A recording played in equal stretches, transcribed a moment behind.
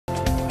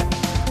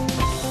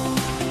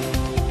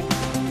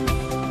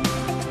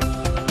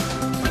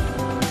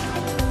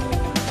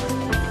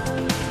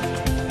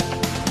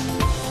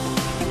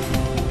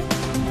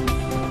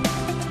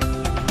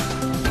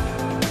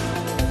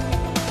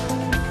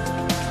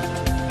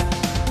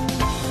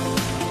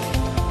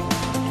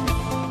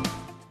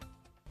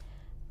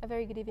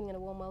good evening and a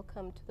warm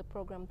welcome to the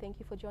program. Thank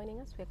you for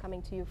joining us. We're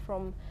coming to you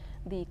from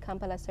the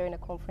Kampala Serena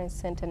Conference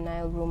Center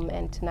Nile Room,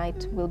 and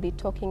tonight we'll be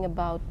talking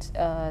about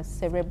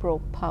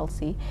cerebral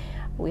palsy.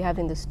 We have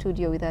in the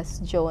studio with us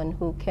Joan,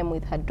 who came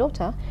with her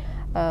daughter,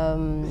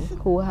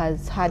 who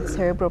has had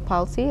cerebral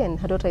palsy, and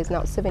her daughter is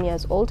now 7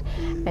 years old.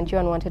 And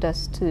Joan wanted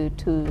us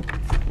to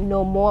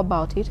know more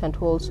about it and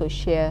to also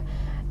share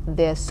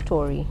their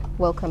story.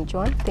 Welcome,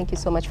 Joan. Thank you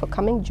so much for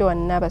coming.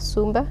 Joan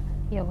Nabasumba.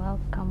 You're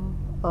welcome.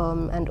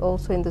 And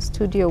also in the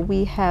studio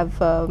we have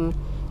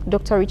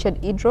Dr. Richard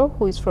Idro,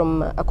 who is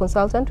from a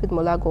consultant with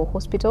Molago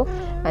Hospital,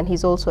 and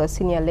he's also a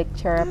senior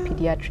lecturer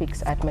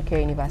pediatrics at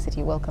Makerere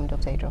University. Welcome,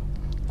 Dr. Idro.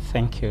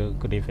 Thank you.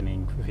 Good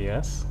evening,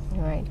 viewers.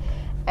 All right.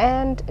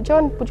 And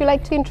John, would you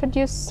like to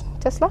introduce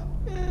Tesla?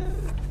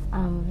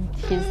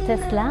 She's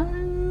Tesla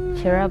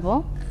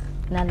Kirabo,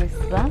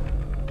 Nalisba,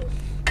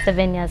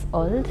 7 years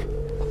old,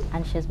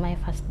 and she's my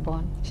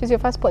firstborn. She's your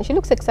firstborn. She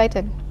looks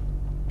excited.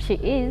 She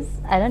is.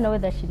 I don't know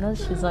whether she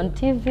knows she's on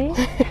TV,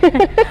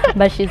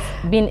 but she's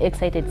been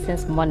excited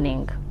since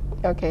morning.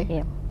 Okay.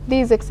 Yeah.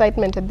 This is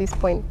excitement at this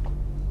point.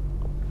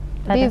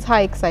 Pardon? This is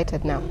high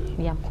excited now.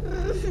 Yeah.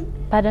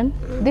 Pardon?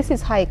 This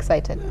is high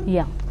excited.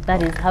 Yeah.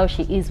 That is how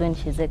she is when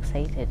she's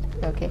excited.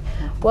 Okay.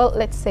 Well,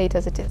 let's say it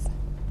as it is.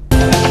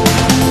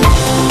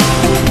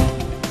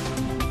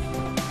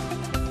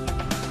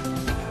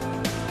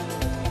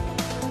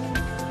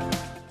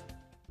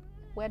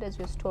 Where does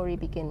your story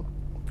begin?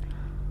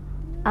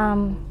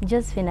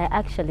 Josephine, I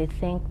actually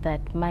think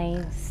that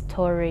my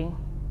story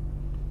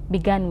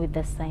began with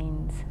the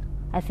signs.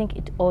 I think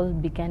it all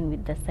began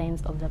with the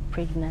signs of the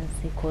pregnancy,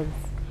 because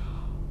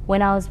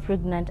when I was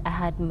pregnant, I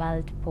had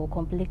multiple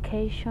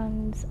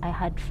complications. I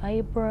had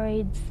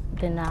fibroids.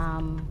 Then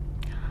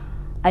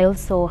I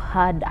also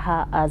had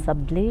her as a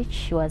bleach.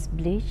 She was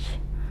bleach.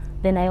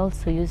 Then I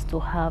also used to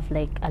have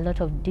like a lot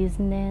of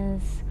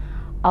dizziness.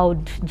 I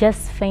would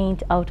just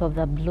faint out of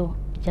the blue,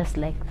 just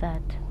like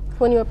that.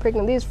 When you were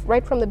pregnant, this is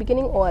right from the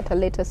beginning or at a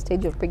later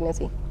stage of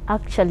pregnancy?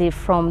 Actually,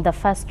 from the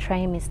first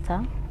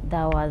trimester,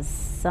 there was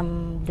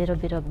some little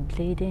bit of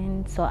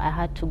bleeding, so I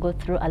had to go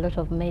through a lot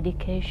of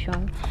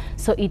medication.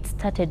 So it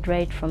started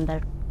right from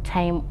the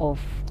time of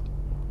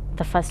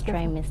the first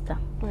trimester.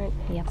 Right.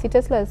 Yeah. See,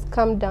 Tesla has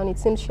calmed down. It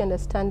seems she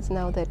understands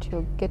now that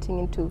you're getting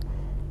into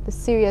the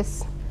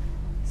serious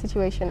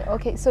situation.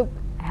 Okay, so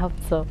I hope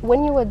so.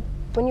 when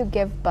you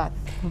gave birth,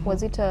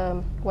 was it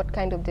what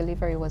kind of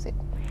delivery was it?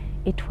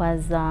 It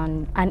was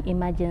an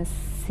emergency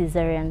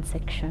cesarean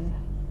section.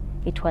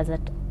 It was at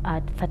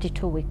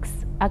 32 weeks.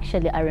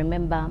 Actually, I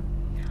remember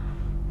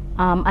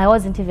I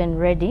wasn't even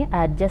ready.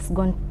 I had just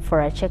gone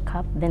for a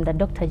checkup. Then the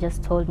doctor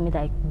just told me,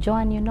 like,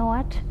 Joan, you know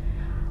what?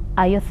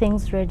 Are your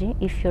things ready?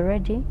 If you're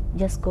ready,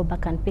 just go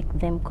back and pick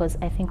them, because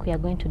I think we are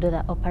going to do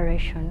the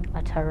operation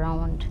at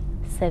around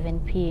 7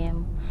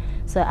 p.m.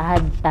 So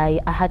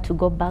I had to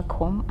go back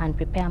home and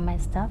prepare my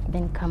stuff,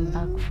 then come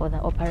back for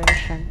the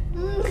operation.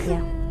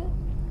 Yeah.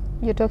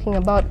 You're talking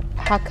about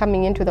her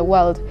coming into the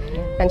world,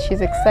 and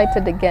she's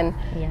excited again.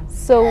 Yeah.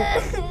 So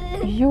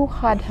you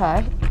had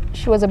her,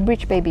 she was a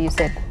breech baby, you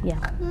said? Yeah.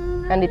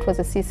 And it was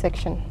a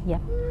C-section? Yeah.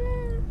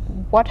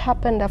 What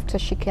happened after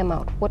she came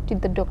out? What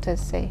did the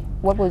doctors say?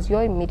 What was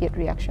your immediate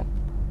reaction?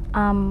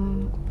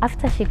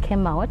 After she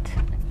came out,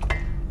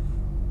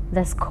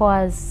 the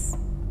scores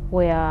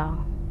were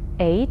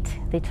 8.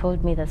 They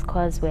told me the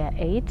scores were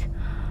 8.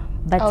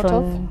 But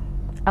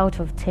out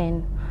of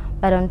 10.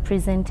 But on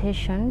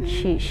presentation,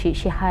 she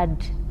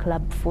had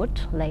club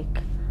foot,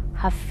 like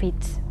her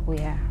feet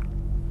were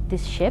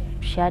this shape.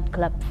 She had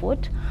club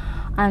foot,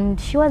 and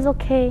she was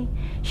okay.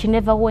 She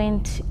never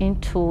went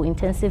into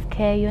intensive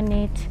care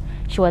unit.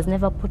 She was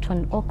never put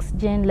on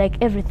oxygen. Like,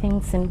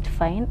 everything seemed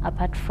fine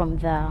apart from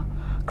the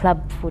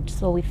club foot.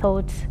 So we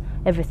thought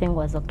everything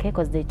was okay,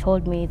 because they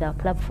told me the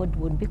club foot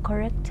would be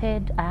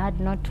corrected. I had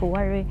not to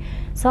worry.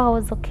 So I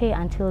was okay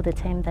until the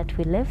time that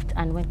we left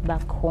and went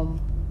back home.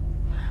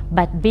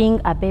 But being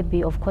a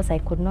baby, of course, I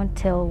could not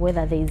tell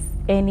whether there is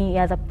any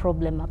other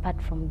problem apart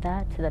from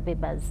that. The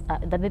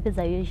babies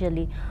are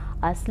usually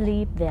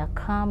asleep, they are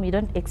calm. You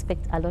don't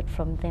expect a lot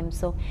from them.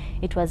 So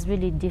it was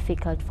really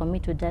difficult for me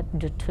to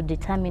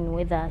determine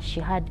whether she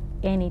had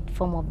any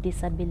form of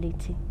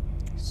disability.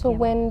 So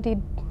when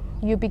did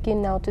you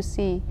begin now to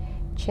see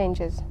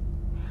changes?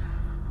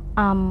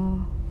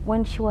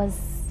 When she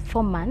was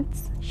 4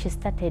 months, she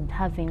started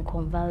having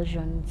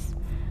convulsions.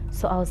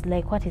 So I was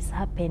like, what is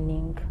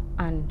happening?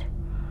 And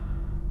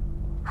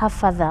her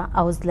father,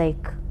 I was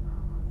like,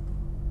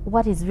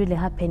 what is really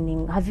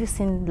happening? Have you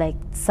seen like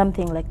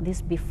something like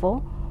this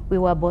before? We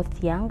were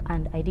both young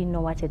and I didn't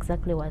know what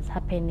exactly was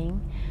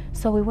happening.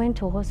 So we went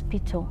to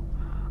hospital.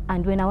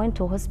 And when I went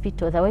to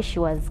hospital, the way she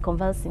was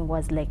convulsing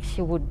was like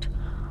she would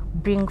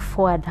bring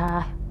forward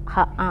her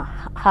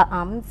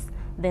arms,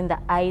 then the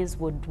eyes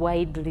would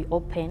widely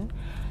open.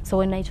 So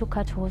when I took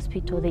her to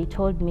hospital, they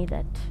told me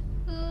that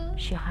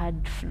she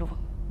had flu.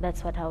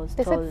 That's what I was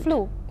told. They said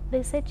flu?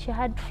 They said she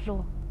had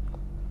flu.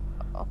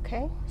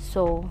 Okay.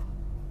 So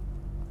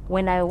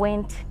when I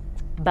went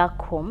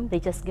back home, they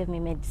just gave me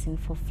medicine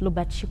for flu,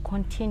 but she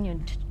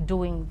continued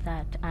doing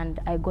that, and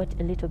I got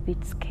a little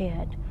bit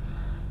scared.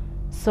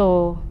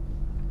 So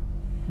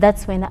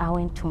that's when I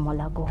went to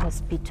Molago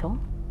Hospital,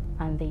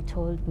 and they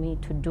told me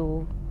to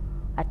do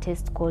a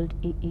test called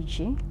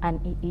EEG, an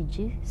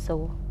EEG.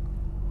 So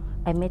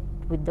I met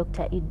with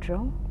Dr.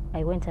 Idro.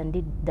 I went and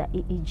did the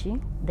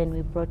EEG. Then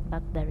we brought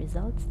back the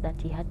results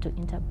that he had to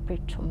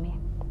interpret to me.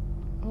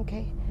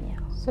 Okay. Yeah.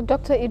 So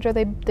Dr. Idro,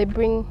 they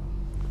bring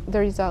the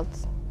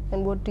results,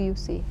 and what do you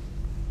see?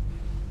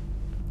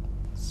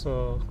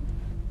 So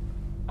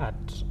at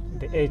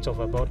the age of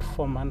about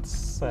 4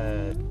 months,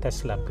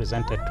 Tesla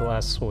presented to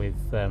us with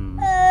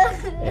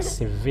a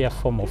severe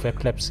form of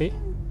epilepsy,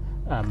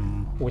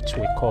 which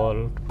we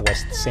call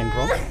West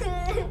syndrome.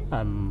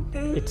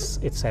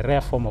 It's a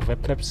rare form of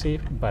epilepsy,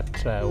 but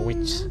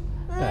which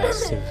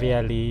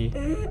severely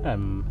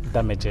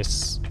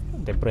damages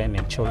the brain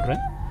in children,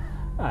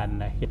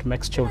 and it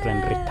makes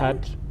children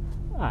retard,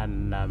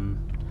 and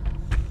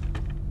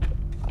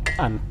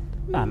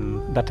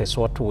that is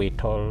what we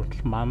told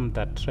mom,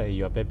 that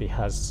your baby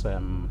has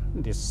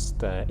these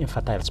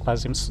infantile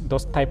spasms.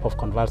 Those type of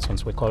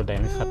convulsions, we call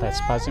them infantile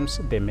spasms.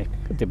 They make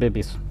the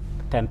babies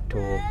tend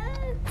to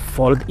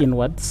fold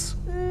inwards,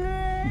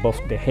 both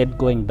the head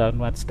going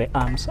downwards, the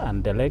arms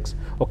and the legs.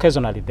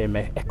 Occasionally they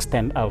may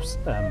extend outwards.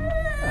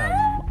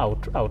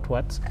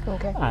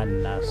 Okay.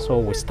 And so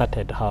we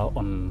started her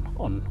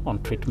on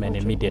treatment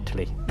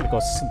immediately,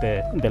 because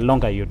the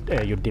longer you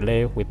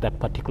delay with that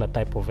particular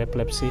type of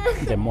epilepsy,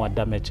 the more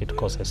damage it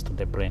causes to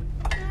the brain.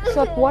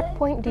 So at what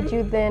point did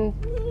you then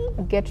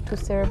get to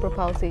cerebral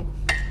palsy?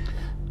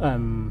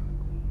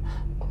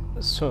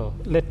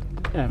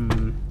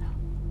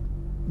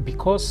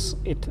 Because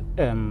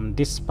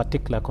this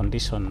particular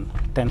condition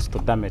tends to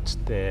damage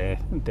the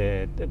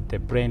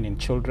brain in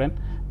children,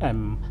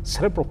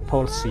 cerebral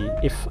palsy,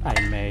 if I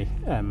may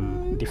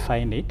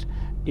define it,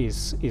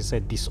 is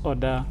a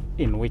disorder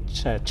in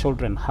which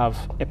children have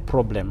a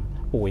problem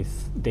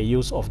with the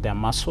use of their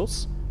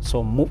muscles.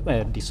 So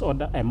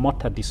a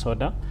motor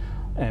disorder,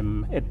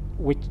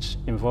 which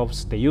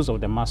involves the use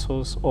of the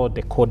muscles or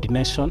the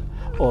coordination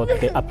or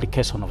the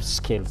application of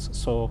skills.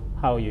 So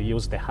how you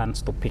use the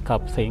hands to pick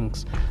up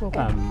things,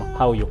 okay.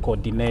 How you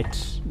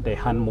coordinate the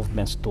hand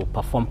movements to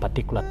perform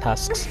particular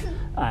tasks,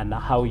 and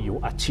how you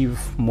achieve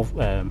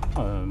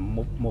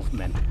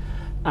movement.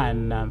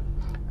 And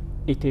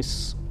it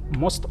is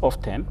most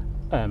often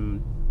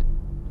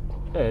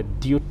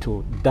due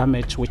to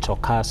damage which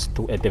occurs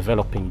to a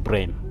developing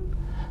brain.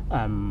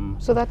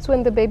 So that's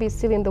when the baby is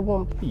still in the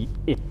womb?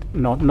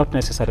 Not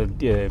necessarily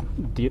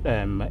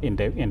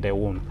in the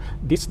womb.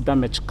 This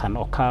damage can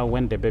occur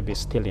when the baby is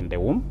still in the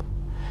womb.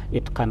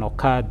 It can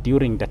occur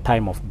during the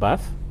time of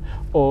birth,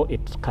 or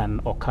it can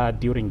occur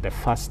during the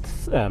first,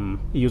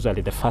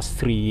 usually the first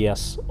 3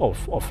 years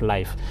of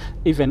life.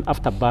 Even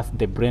after birth,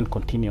 the brain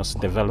continues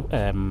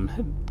developing,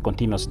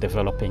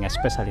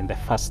 especially in the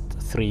first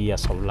 3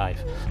 years of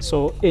life.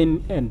 So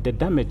in the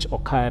damage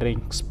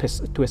occurring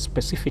to a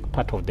specific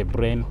part of the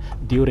brain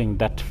during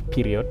that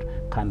period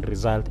can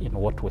result in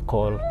what we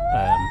call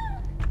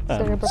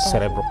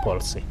cerebral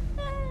palsy.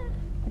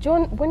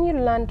 Joan,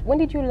 when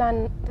did you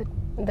learn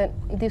that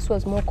this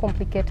was more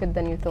complicated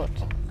than you thought?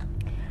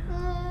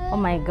 Oh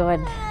my God,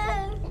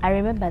 I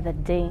remember the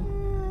day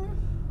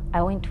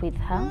I went with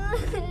her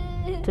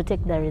to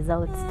take the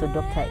results to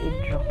Dr.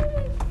 Idro.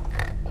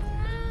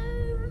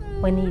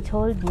 When he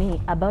told me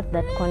about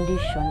that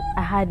condition,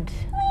 I had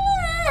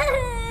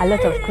a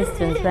lot of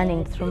questions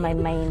running through my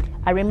mind.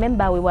 I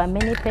remember we were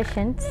many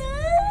patients,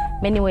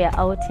 many were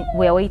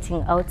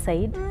waiting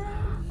outside,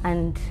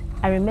 and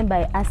I remember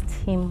I asked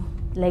him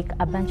like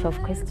a bunch of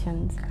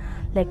questions,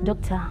 like,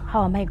 doctor,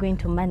 how am I going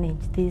to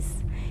manage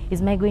this?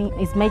 Is my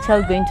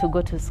child going to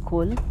go to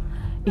school?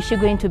 Is she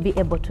going to be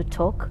able to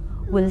talk?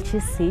 Will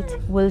she sit?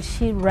 Will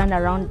she run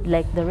around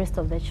like the rest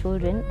of the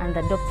children? And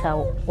the doctor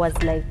was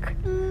like,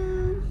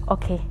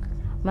 okay,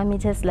 Mommy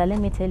Tesla, let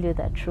me tell you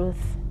the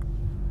truth.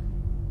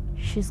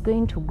 She's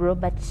going to grow,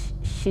 but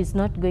she's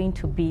not going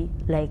to be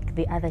like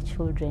the other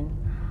children.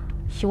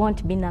 She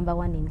won't be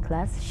 #1 in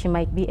class. She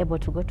might be able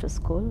to go to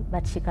school,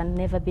 but she can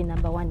never be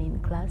 #1 in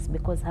class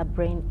because her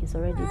brain is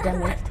already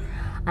damaged,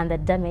 and the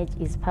damage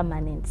is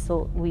permanent.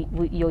 So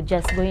you're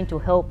just going to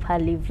help her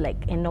live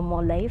like a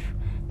normal life,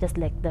 just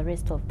like the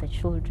rest of the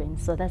children.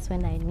 So that's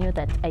when I knew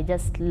that I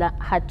just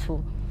had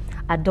to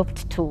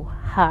adopt to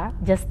her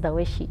just the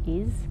way she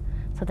is,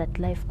 so that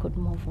life could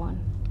move on.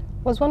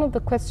 Was one of the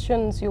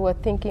questions you were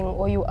thinking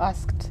or you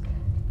asked,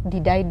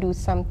 did I do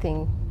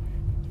something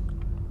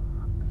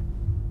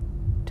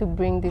to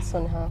bring this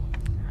on her?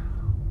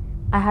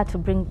 I had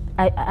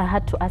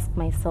to ask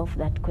myself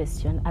that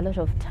question a lot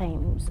of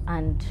times,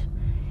 and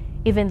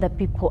even the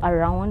people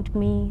around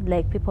me,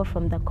 like people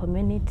from the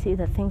community,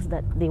 the things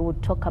that they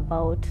would talk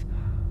about,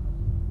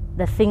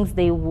 the things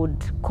they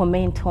would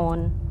comment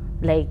on,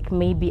 like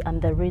maybe I'm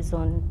the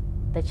reason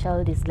the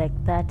child is like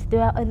that.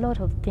 There are a lot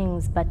of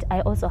things, but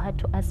I also had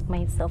to ask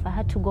myself, I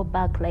had to go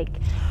back, like,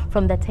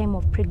 from the time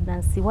of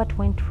pregnancy, what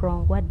went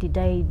wrong? What did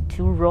I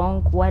do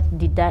wrong? What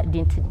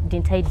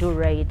didn't I do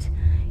right?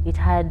 It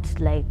had,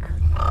 like,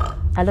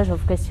 a lot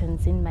of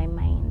questions in my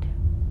mind.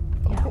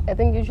 Yeah. I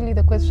think usually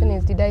the question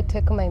is, did I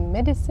take my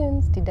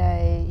medicines? Did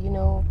I,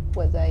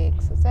 was I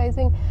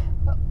exercising?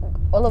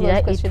 All of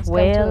those questions come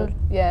to,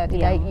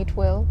 did I eat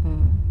well?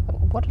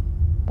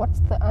 What's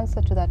the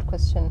answer to that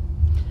question,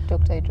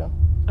 Dr. Idro?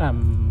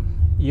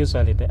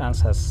 Usually the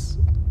answers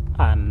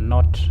are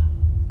not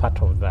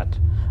part of that.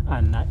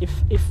 And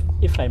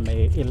if I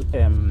may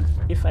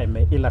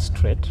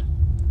illustrate,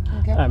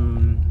 okay.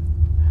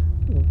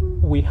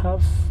 We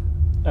have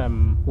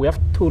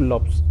two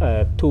lobes,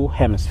 two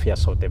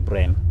hemispheres of the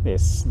brain.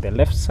 There's the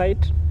left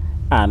side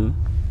and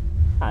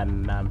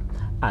the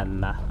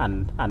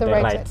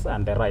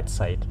right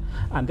side.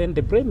 And then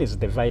the brain is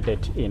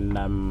divided in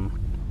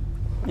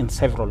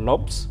several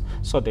lobes.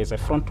 So there's a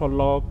frontal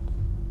lobe,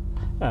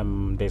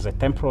 there's a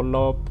temporal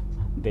lobe,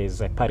 there's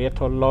a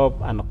parietal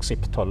lobe, and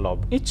occipital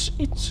lobe. Each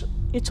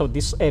of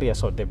these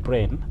areas of the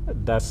brain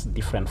does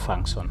different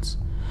functions.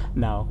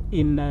 Now,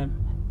 in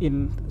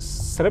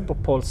cerebral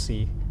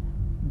palsy,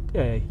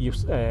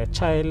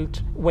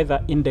 child,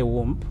 whether in the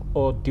womb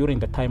or during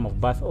the time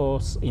of birth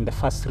or in the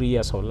first 3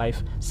 years of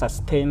life,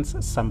 sustains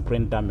some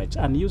brain damage.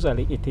 And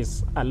usually it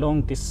is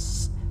along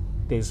this,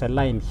 there's a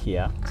line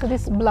here. So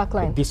this black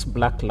line? This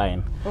black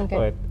line.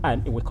 Okay.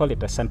 And we call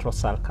it a central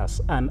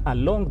sulcus. And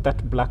along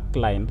that black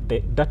line,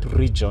 that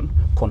region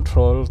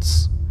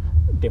controls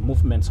the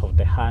movements of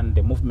the hand,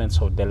 the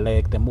movements of the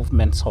leg, the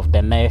movements of the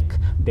neck,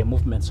 the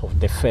movements of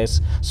the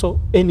face.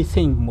 So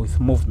anything with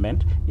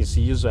movement is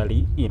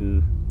usually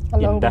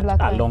along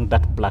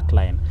that black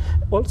line.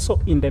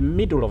 Also, in the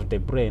middle of the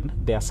brain,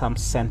 there are some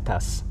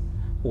centers.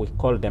 We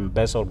call them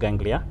basal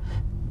ganglia.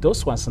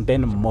 Those ones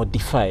then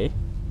modify.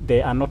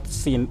 They are not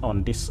seen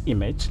on this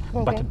image,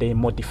 but they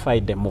modify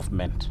the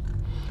movement.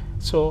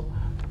 So,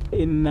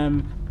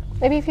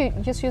 maybe if you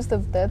just use the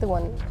other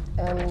one,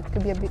 it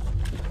could be a bit.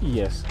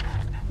 Yes.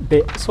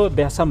 So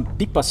there are some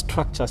deeper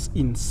structures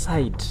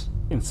inside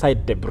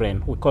the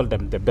brain. We call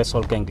them the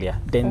basal ganglia.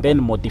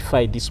 Then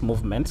modify these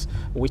movements,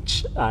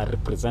 which are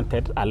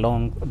represented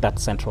along that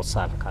central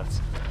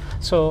sulcus.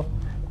 So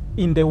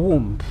in the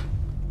womb,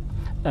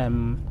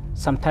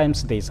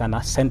 sometimes there is an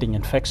ascending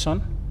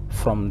infection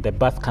from the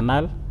birth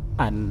canal,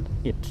 and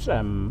it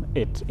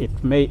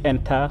may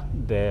enter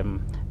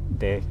the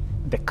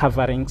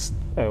coverings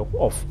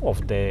of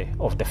the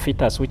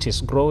fetus which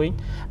is growing,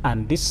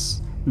 and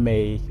this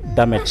may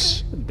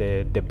damage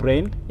the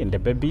brain in the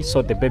baby.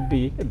 So the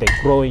brain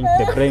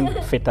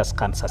fetus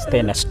can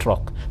sustain a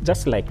stroke,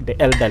 just like the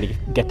elderly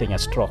getting a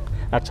stroke.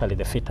 Actually,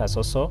 the fetus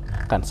also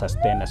can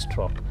sustain a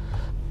stroke.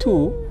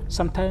 2,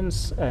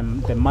 sometimes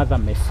the mother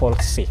may fall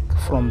sick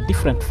from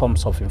different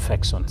forms of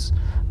infections,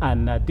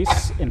 and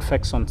these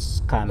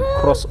infections can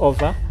cross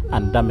over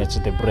and damage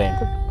the brain,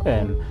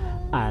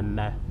 and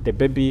the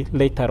baby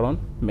later on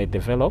may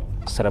develop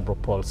cerebral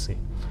palsy.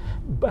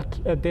 But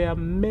there are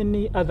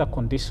many other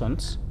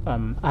conditions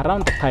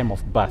around the time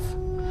of birth.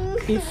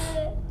 If,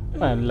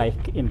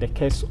 like in the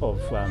case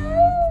of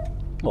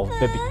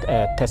baby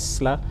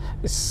Tesla,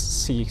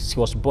 she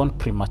was born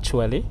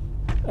prematurely,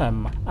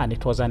 and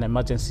it was an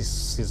emergency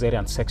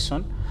cesarean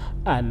section,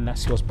 and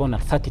she was born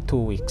at 32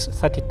 weeks.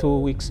 32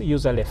 weeks,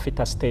 usually a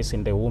fetus stays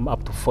in the womb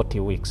up to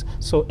 40 weeks.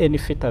 So any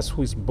fetus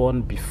who is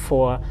born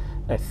before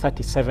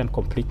 37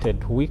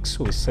 completed weeks,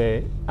 we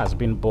say, has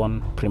been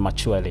born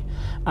prematurely.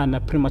 And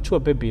premature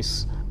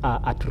babies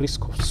are at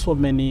risk of so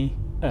many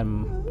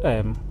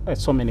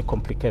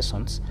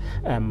complications.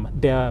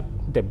 The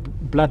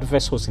blood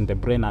vessels in the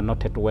brain are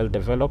not yet well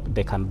developed.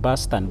 They can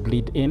burst and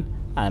bleed in,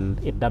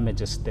 and it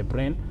damages the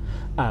brain.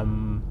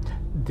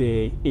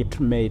 They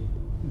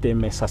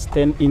may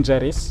sustain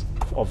injuries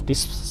of this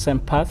same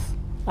path,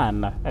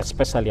 and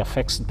especially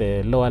affects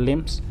the lower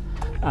limbs.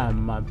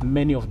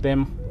 Many of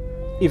them,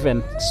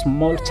 even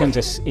small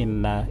changes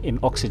in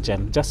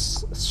oxygen,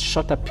 just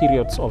shorter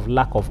periods of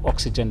lack of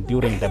oxygen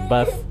during the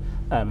birth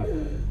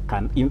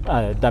can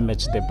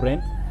damage the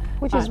brain.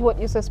 Which is what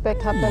you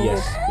suspect happened?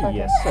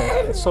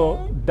 Yes. So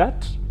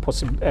that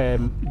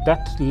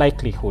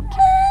likelihood,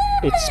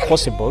 it's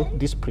possible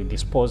this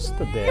predisposed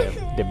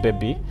the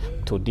baby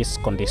to these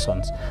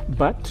conditions.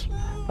 But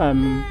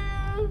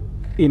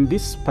in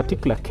this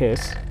particular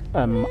case,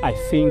 I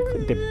think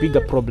the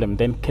bigger problem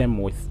then came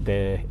with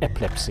the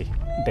epilepsy,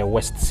 the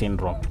West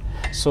syndrome.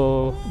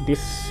 So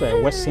this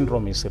West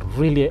syndrome is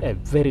really a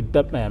very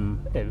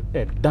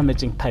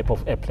damaging type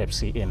of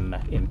epilepsy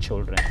in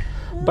children.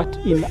 But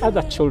in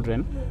other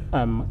children,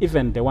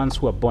 even the ones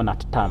who are born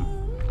at term,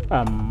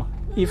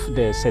 if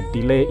there's a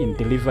delay in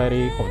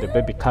delivery of the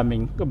baby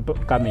coming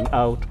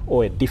out,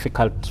 or a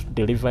difficult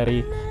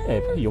delivery,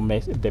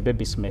 the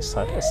babies may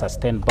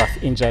sustain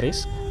birth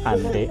injuries,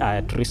 and they are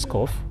at risk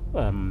of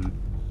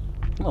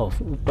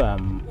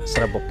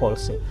cerebral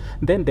palsy.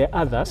 Then the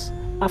others,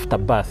 after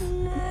birth,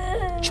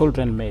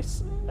 children may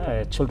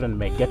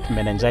get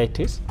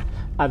meningitis,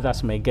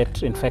 Others may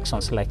get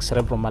infections like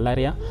cerebral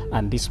malaria,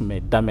 and this may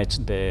damage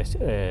the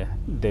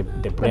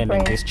brain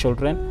in these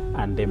children,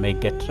 and they may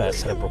get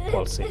cerebral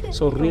palsy.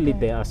 So really,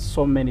 there are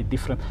so many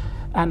different.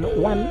 And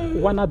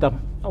one other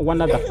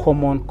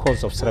common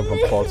cause of cerebral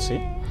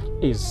palsy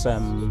is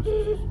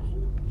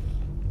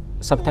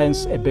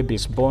sometimes a baby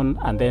is born,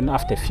 and then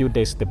after a few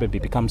days the baby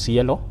becomes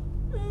yellow.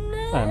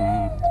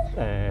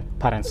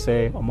 Parents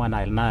say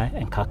omwana alina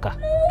enkaka.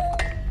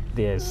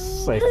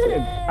 There's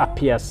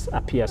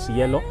appears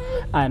yellow,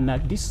 and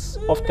this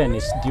often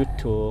is due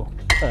to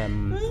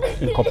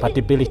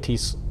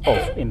incompatibilities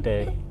in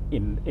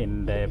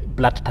the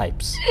blood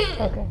types.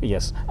 Okay.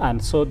 Yes,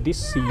 and so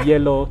this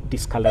yellow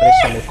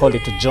discoloration, we call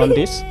it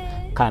jaundice,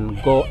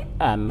 can go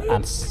and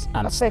stain,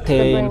 affect the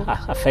brain.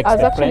 I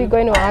was actually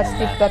going to ask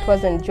if that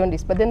wasn't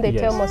jaundice, but then they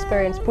tell most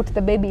parents, put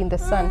the baby in the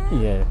sun.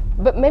 Yeah.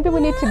 But maybe we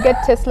need to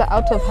get Tesla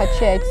out of her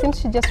chair. It seems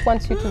she just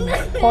wants you to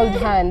hold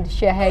hand,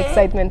 share her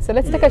excitement. So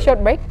let's take a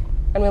short break,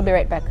 and we'll be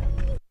right back.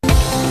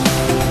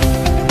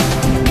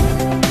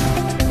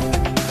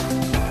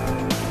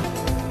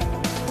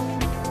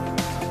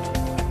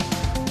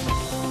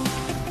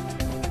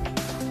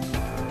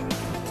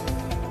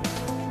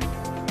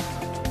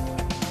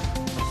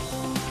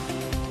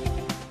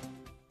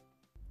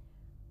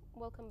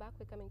 Welcome back.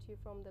 We're coming to you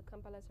from the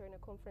Kampala Serena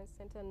Conference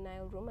Center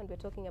Nile Room, and we're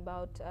talking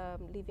about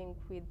living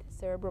with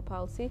cerebral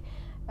palsy.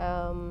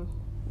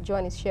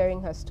 Joan is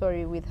sharing her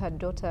story with her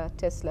daughter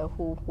Tesla,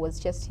 who was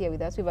just here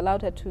with us. We've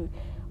allowed her to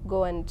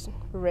go and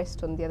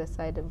rest on the other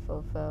side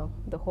of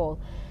the hall.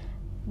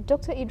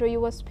 Dr. Idro,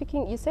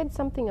 you said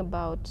something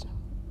about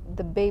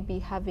the baby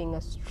having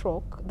a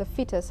stroke, the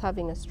fetus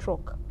having a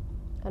stroke,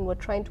 and we're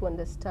trying to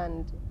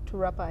understand, to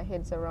wrap our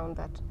heads around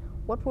that.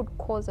 What would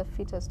cause a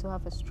fetus to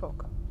have a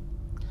stroke?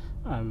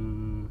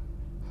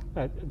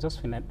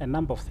 Josephine, a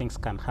number of things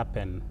can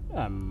happen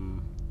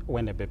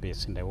when a baby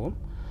is in the womb.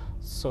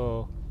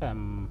 So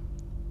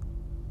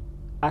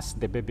as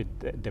the baby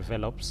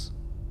develops,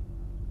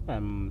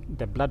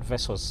 the blood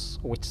vessels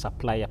which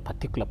supply a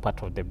particular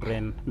part of the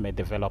brain may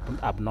develop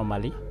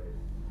abnormally,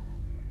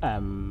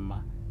 and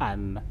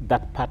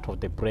that part of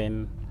the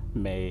brain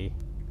may,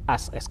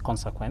 as a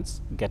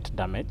consequence, get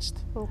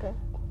damaged. Okay.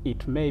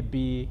 It may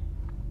be,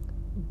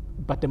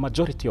 but the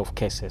majority of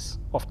cases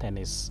often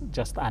is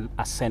just an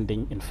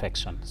ascending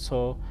infection.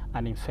 So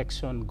an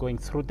infection going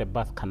through the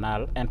birth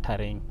canal,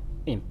 entering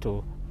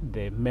into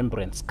the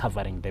membranes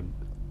covering the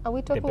Are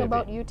we talking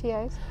about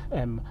UTIs?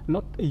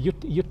 Not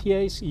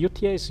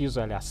UTIs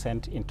usually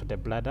ascend into the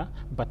bladder,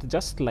 but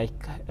just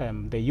like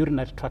the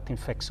urinary tract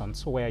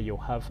infections, where you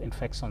have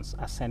infections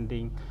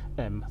ascending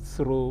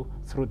through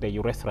the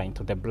urethra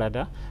into the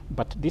bladder.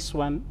 But this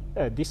one,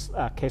 these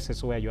are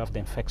cases where you have the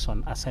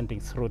infection ascending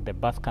through the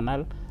birth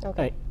canal,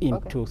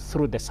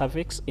 through the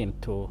cervix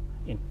into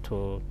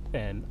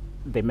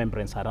the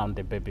membranes around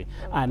the baby.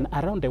 And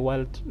around the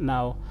world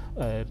now,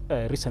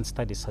 recent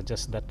studies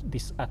suggest that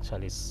this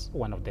actually is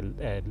one of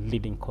the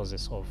leading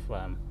causes of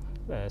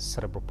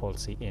cerebral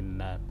palsy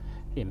in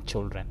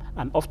children.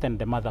 And often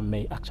the mother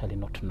may actually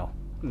not know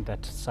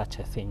that such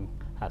a thing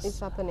is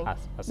happening.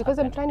 Because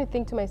I'm trying to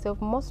think to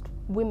myself, most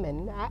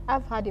women,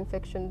 I've had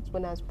infections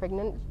when I was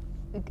pregnant.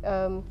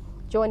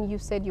 Joan, you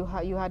said you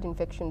had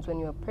infections when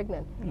you were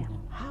pregnant. Yeah.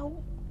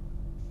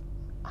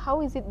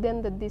 How is it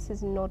then that this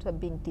is not a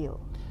big deal?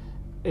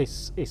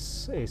 It's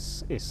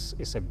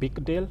a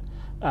big deal.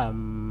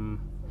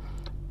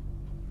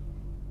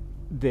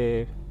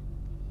 The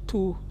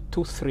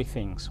three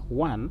things.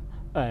 One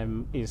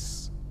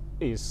is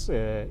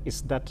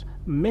that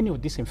many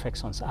of these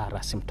infections are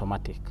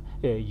asymptomatic.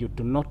 You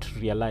do not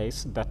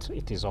realize that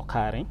it is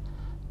occurring.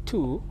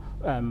 Two,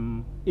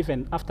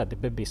 even after the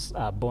babies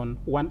are born,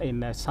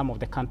 in some of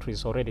the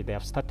countries already they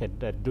have started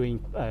doing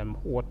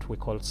what we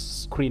call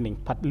screening,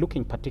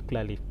 looking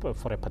particularly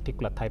for a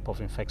particular type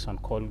of infection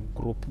called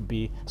Group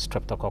B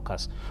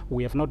streptococcus.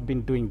 We have not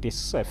been doing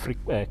this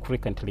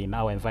frequently in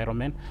our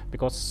environment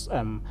because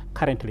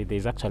currently there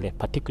is actually a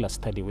particular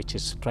study which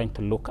is trying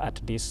to look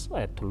at this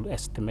to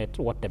estimate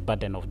what the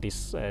burden of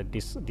this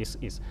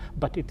is.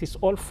 But it is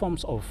all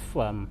forms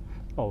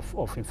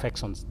of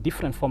infections,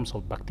 different forms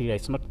of bacteria.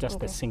 It's not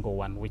just a single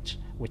one which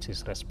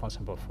is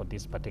responsible for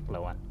this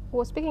particular one.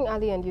 Well, speaking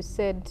earlier, and you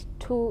said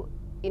 2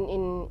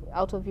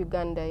 out of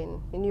Uganda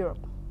in Europe.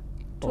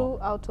 2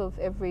 out of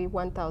every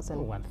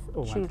 1,000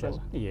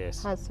 children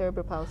has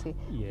cerebral palsy.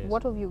 Yes.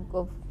 What of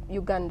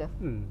Uganda?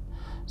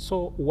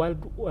 So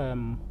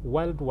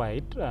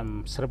worldwide,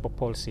 cerebral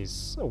palsy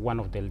is one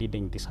of the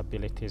leading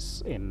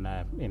disabilities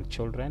in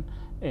children.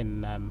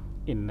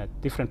 In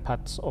different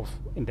parts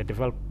in the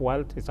developed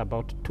world, it's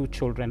about 2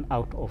 children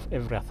out of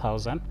every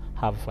 1,000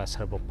 have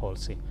cerebral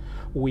palsy.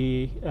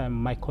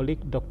 My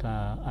colleague, Dr.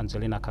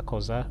 Angelina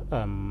Kakoza,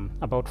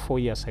 about 4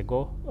 years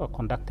ago,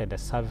 conducted a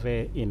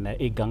survey in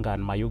Iganga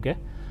and Mayuge,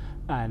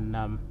 and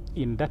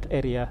in that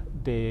area,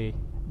 they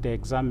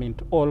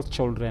examined all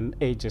children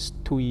ages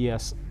 2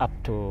 years up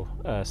to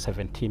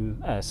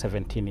 17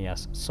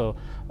 years. So,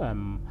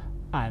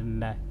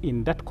 and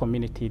in that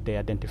community, they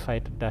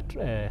identified that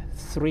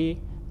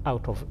 3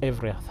 out of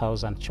every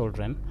 1,000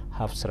 children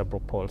have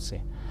cerebral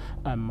palsy.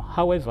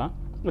 However,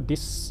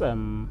 this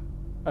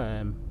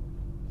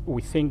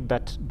we think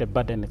that the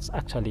burden is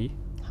actually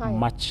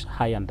much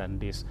higher than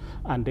this,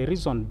 and the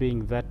reason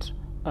being that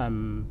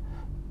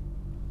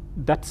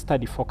that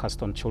study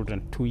focused on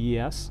children 2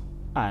 years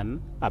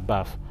and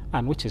above,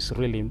 and which is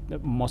really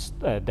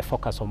the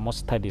focus of most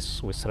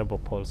studies with cerebral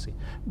palsy.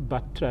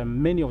 But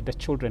many of the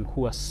children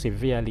who are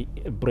severely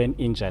brain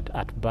injured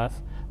at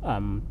birth,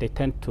 they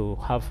tend to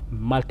have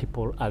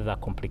multiple other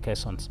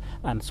complications,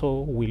 and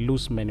so we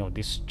lose many of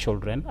these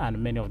children,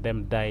 and many of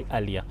them die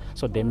earlier,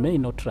 so they may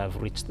not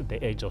have reached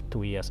the age of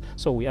 2 years.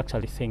 So we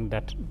actually think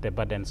that the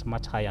burden is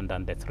much higher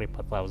than the 3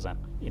 per 1,000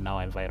 in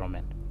our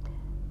environment.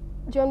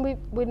 John,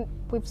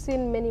 we've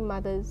seen many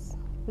mothers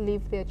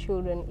leave their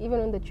children, even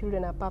when the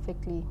children are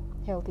perfectly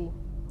healthy.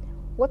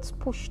 What's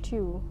pushed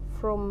you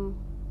from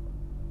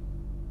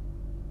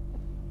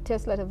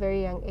Tesla at a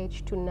very young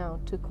age to now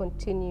to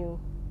continue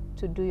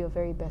to do your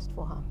very best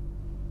for her?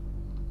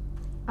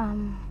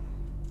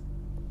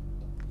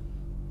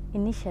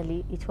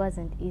 Initially, it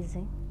wasn't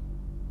easy,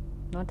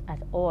 not at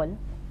all.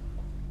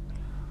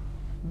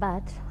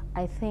 But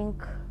I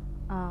think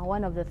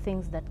one of the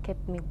things that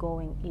kept me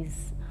going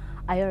is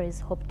I always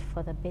hoped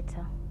for the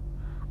better.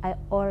 I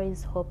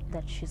always hoped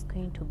that she's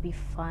going to be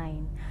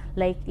fine.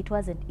 Like, it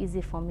wasn't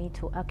easy for me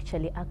to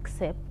actually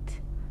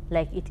accept,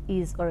 like it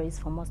is or is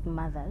for most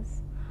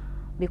mothers,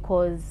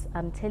 because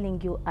I'm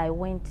telling you, I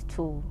went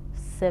to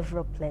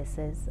several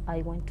places.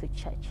 I went to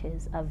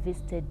churches, I've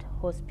visited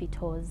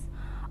hospitals,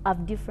 I've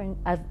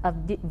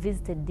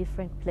visited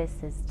different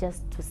places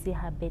just to see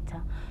her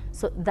better.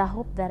 So the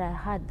hope that I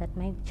had that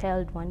my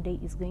child one day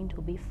is going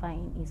to be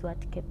fine is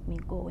what kept me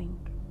going.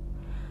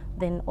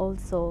 Then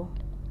also,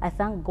 I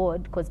thank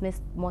God, because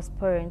most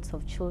parents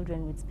of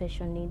children with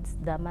special needs,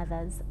 their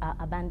mothers are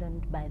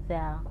abandoned by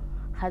their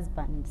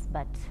husbands.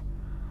 But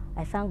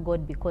I thank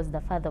God because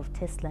the father of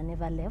Tesla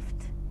never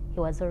left. He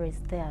was always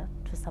there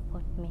to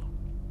support me.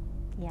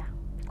 Yeah,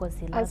 because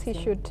he loves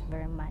me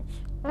very much.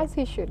 As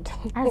he should.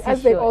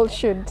 As they all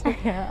should.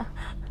 Yeah.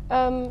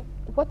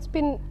 What's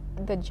been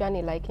the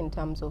journey like in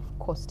terms of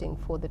costing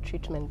for the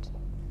treatment?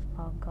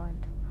 Oh, God.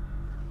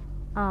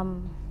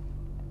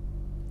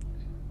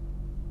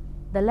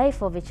 The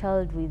life of a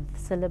child with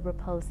cerebral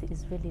palsy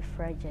is really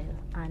fragile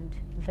and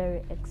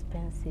very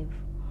expensive,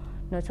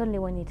 not only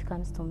when it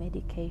comes to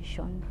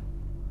medication,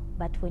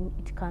 but when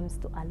it comes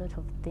to a lot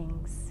of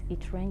things.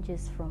 It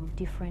ranges from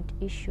different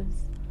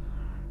issues,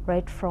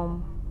 right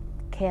from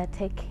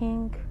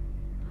caretaking,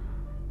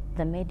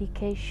 the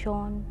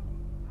medication,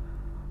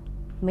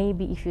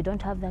 maybe if you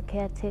don't have the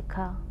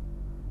caretaker,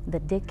 the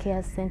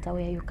daycare center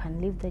where you can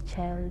leave the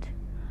child,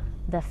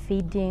 the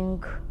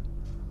feeding.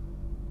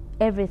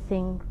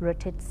 Everything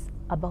rotates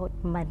about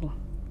money.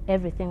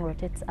 Everything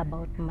rotates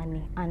about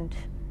money. And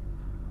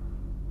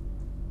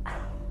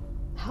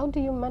how do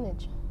you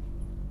manage?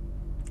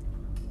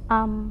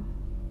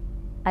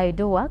 I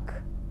do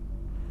work.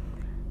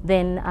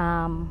 Then there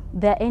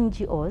are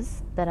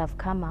NGOs that have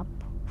come up.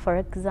 For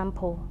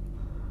example,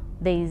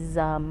 there is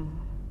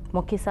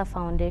Mokisa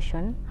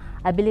Foundation.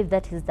 I believe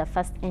that is the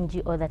first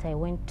NGO that I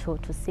went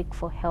to seek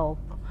for help.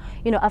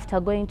 You know, after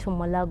going to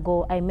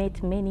Molago, I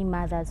met many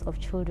mothers of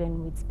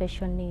children with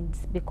special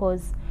needs,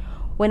 because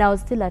when I was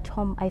still at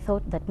home, I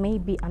thought that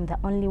maybe I'm the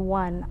only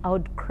one. I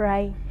would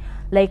cry.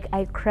 Like,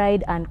 I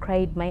cried and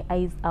cried my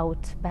eyes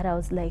out, but I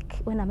was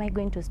like, when am I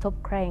going to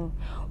stop crying?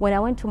 When I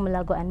went to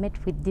Molago and met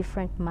with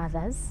different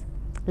mothers,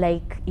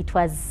 like, it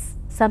was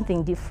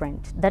something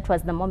different. That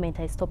was the moment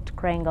I stopped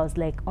crying. I was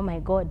like, oh my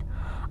God,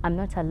 I'm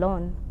not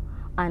alone.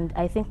 And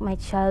I think my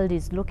child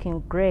is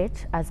looking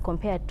great as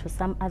compared to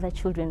some other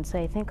children. So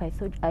I think I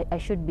thought I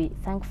should be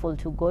thankful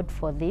to God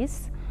for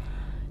this.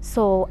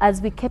 So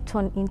as we kept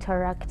on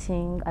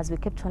interacting, I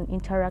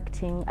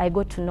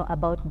got to know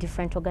about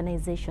different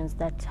organizations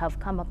that have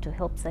come up to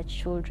help such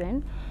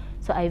children.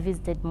 So I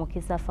visited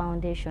Mokisa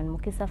Foundation.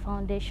 Mokisa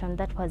Foundation,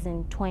 that was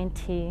in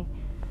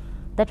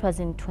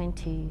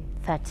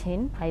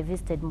 2013. I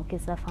visited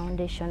Mokisa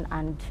Foundation,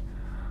 and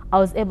I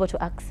was able to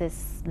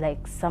access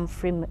like some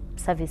free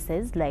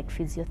services like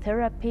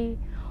physiotherapy,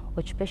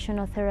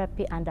 occupational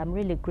therapy, and I'm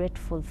really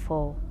grateful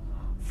for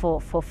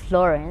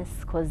Florence,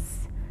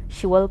 because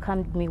she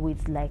welcomed me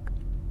with like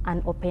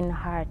an open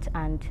heart,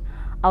 and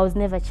I was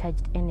never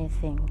charged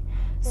anything.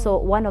 So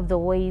one of the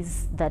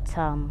ways that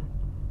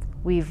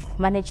we've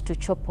managed to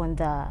chop on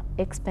the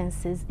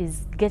expenses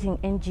is getting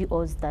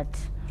NGOs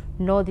that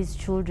know these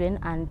children,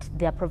 and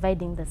they're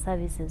providing the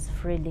services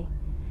freely.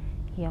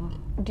 Yeah.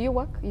 Do you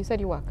work? You said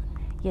you work.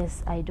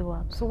 Yes, I do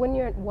work. So when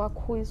you're at work,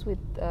 who is with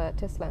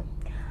Tesla?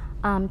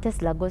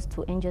 Tesla goes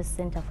to Angel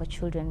Center for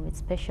Children with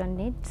Special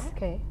Needs.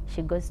 Okay.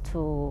 She goes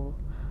to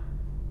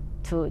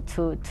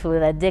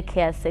the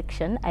daycare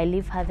section. I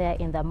leave her there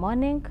in the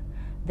morning,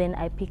 then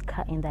I pick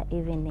her in the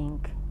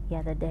evening.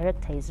 Yeah, the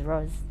director is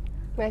Rose.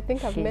 I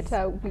think I've met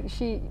her.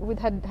 She with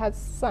her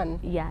son.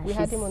 Yeah, we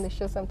had him on the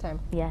show sometime.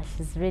 Yeah,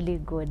 she's really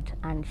good,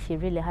 and she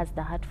really has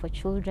the heart for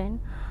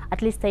children.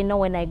 At least I know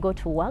when I go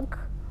to work,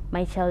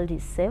 my child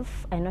is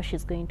safe. I know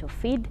she's going to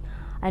feed.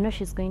 I know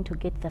she's going to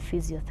get the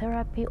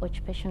physiotherapy,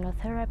 occupational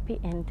therapy,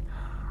 and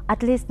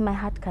at least my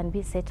heart can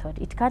be settled.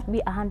 It can't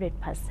be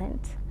 100%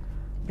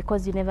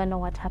 because you never know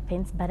what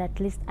happens, but at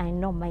least I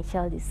know my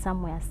child is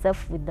somewhere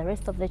safe with the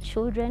rest of the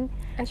children.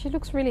 And she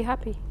looks really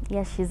happy.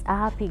 Yeah, she's a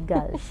happy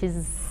girl.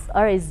 She's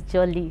always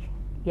jolly.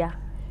 Yeah.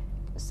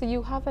 So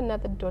you have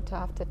another daughter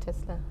after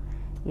Tesla?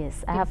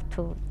 Yes, I have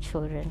 2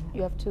 children.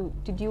 You have 2.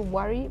 Did you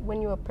worry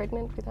when you were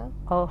pregnant with her?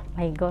 Oh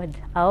my God,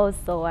 I was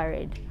so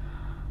worried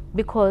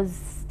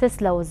because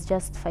Tesla was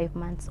just 5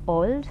 months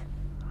old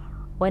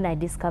when I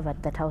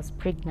discovered that I was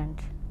pregnant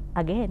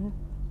again.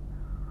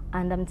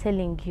 And I'm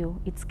telling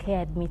you, it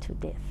scared me to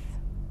death.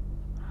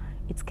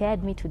 It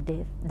scared me to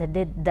death.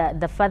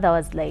 The father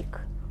was like,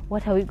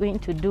 what are we going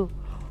to do?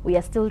 We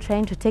are still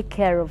trying to take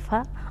care of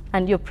her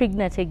and you're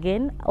pregnant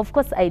again. Of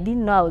course, I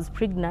didn't know I was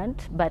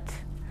pregnant, but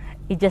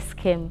it just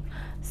came.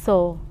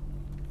 So,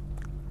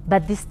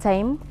 but this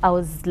time I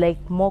was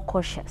like more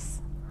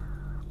cautious.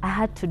 I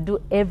had to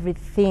do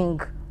everything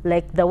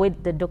like the way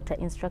the doctor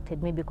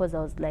instructed me because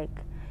I was like,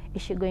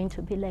 is she going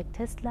to be like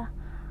Tesla?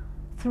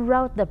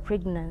 Throughout the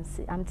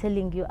pregnancy, I'm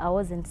telling you, I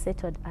wasn't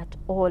settled at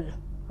all.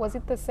 Was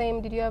it the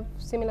same? Did you have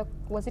similar?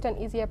 Was it an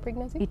easier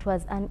pregnancy? It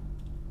was an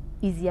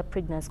easier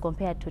pregnancy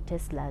compared to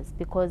Tesla's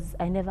because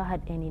I never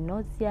had any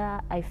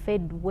nausea. I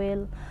fed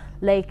well.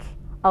 Like,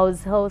 I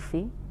was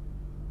healthy.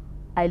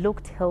 I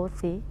looked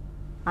healthy.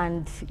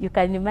 And you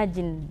can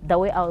imagine the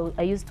way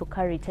I used to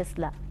carry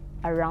Tesla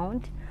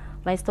around.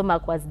 My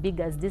stomach was big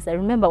as this. I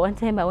remember one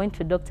time I went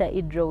to Dr.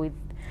 Idro with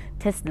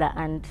Tesla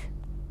and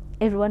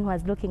everyone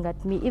was looking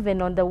at me,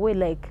 even on the way,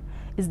 like,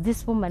 is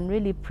this woman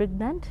really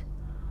pregnant?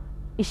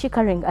 Is she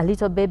carrying a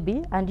little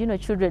baby? And you know,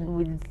 children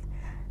with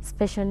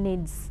special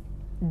needs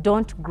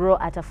don't grow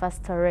at a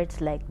faster rate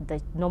like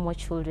the normal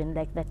children,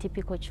 like the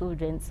typical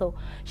children. So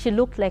she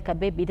looked like a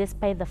baby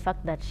despite the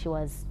fact that she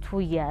was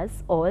 2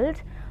 years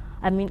old.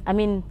 I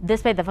mean,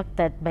 despite the fact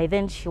that by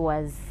then she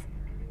was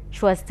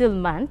still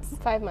months.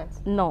 5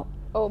 months? No.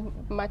 Oh,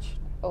 much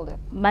older?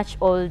 Much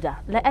older.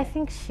 Like, I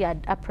think she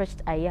had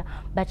approached a year,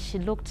 but she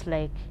looked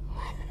like,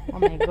 oh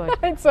my God.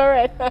 It's all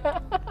right.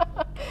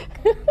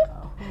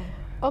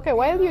 Okay,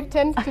 while you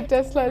tend to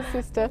Tesla's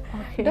sister,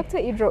 Okay. Dr.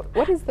 Idro,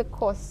 what is the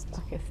cost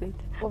Okay, sit.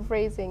 of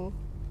raising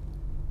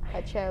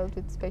a child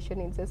with special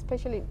needs,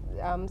 especially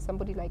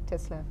somebody like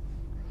Tesla?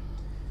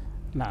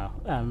 Now,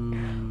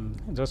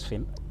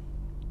 Josephine,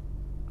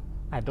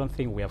 I don't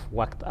think we have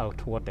worked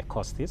out what the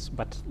cost is,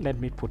 but let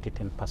me put it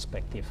in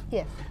perspective.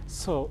 Yes.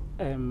 So,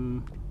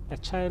 a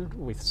child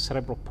with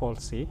cerebral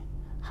palsy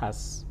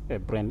has a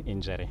brain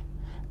injury,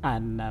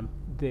 and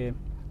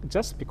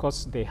just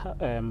because they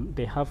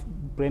have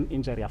brain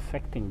injury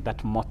affecting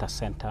that motor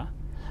center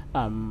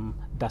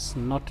does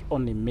not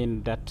only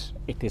mean that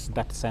it is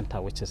that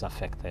center which is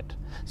affected.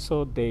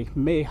 So they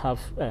may have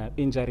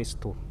injuries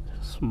to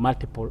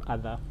multiple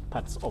other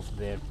parts of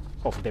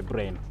the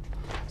brain.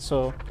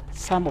 So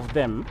some of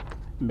them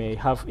may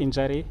have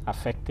injury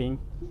affecting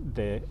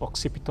the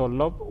occipital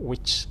lobe,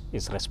 which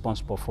is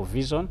responsible for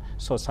vision.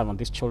 So some of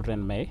these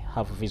children may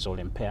have visual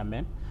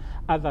impairment.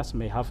 Others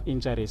may have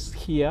injuries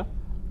here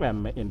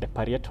in the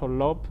parietal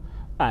lobe,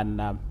 and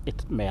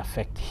it may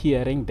affect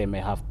hearing. They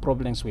may have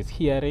problems with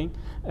hearing.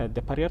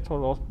 The parietal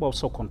lobe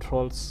also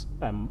controls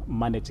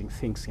managing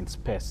things in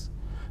space.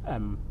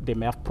 They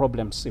may have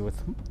problems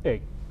with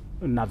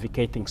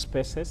navigating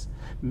spaces.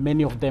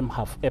 Many of them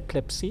have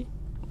epilepsy.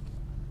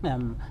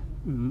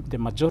 The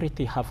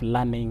majority have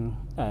learning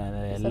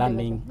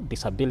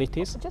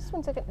disabilities. Just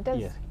 1 second.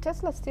 Does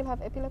Tesla still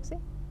have epilepsy?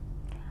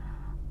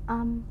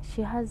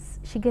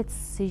 She gets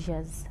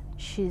seizures.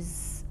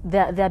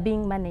 They're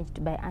being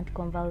managed by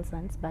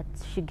anticonvulsants, but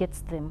she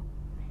gets them.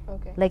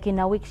 Okay. Like in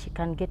a week, she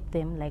can get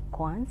them like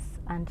once,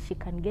 and she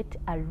can get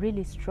a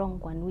really strong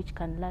one, which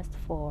can last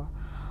for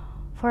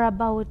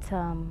about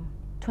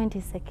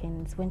 20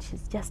 seconds when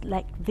she's just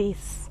like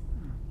this.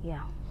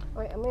 Yeah.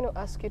 All right, I'm going to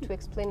ask you to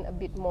explain a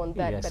bit more on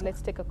that, Yes. but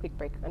let's take a quick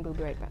break and we'll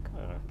be right back.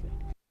 Okay.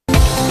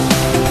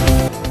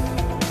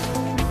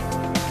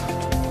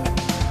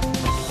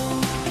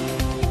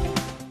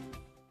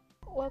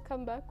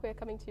 Welcome back. We're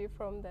coming to you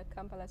from the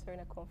Kampala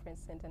Serena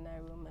Conference Center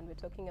Night Room, and we're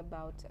talking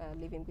about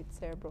living with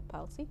cerebral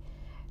palsy.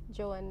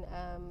 Joan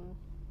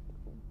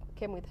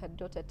came with her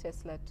daughter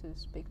Tesla to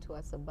speak to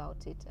us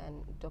about it,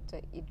 and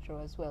Dr.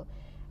 Idro as well.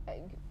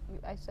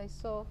 I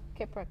saw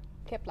Kepler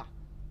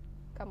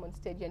come on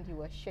stage and he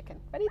was shaken,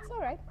 but it's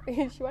all right.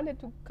 She wanted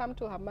to come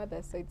to her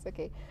mother, so it's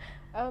okay.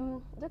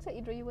 Dr.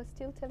 Idro, you were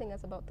still telling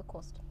us about the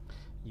cost.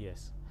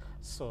 Yes.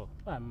 So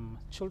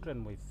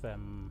children with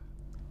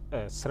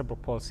cerebral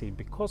palsy,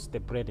 because the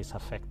brain is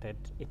affected,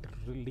 it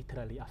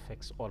literally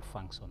affects all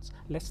functions.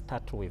 Let's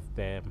start with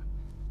the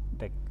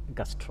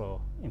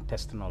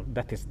gastrointestinal,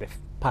 that is the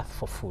path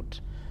for food.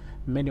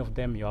 Many of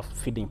them you have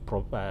feeding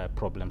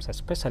problems,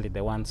 especially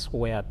the ones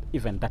where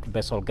even that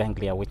basal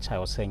ganglia, which I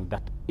was saying,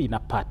 that inner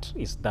part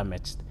is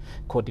damaged.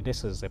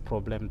 Coordination is a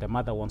problem. The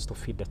mother wants to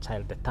feed the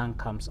child, the tongue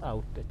comes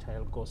out, the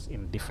child goes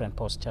in different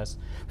postures,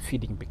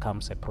 feeding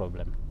becomes a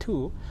problem.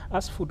 2,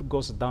 as food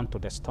goes down to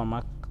the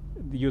stomach,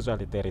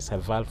 usually there is a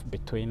valve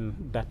between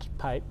that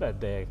pipe,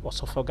 the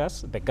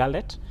esophagus, the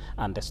gullet,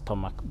 and the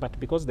stomach. But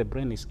because the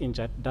brain is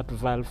injured, that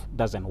valve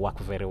doesn't work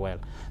very well.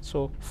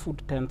 So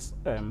food tends,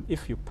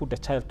 if you put the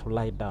child to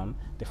lie down,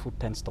 the food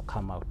tends to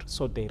come out.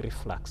 So they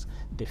reflux.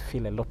 They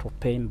feel a lot of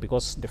pain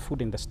because the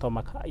food in the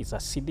stomach is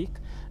acidic,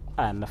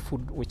 and the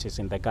food which is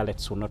in the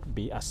gullets will not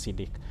be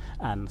acidic.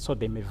 And so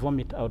they may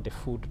vomit out the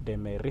food, they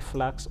may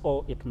reflux,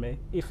 or it may,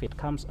 if it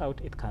comes out,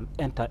 it can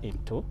enter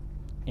into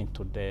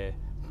the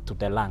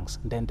lungs.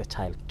 Then the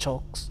child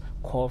chokes,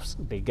 coughs,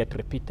 they get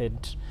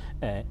repeated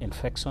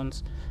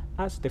infections.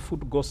 As the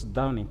food goes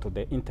down into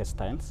the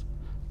intestines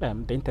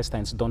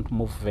don't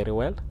move very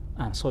well,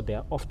 and so they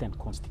are often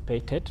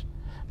constipated.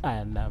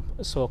 And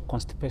so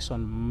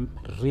constipation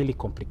really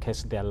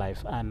complicates their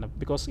life. And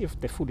because if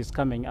the food is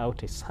coming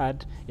out, it's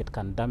hard, it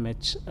can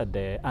damage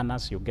the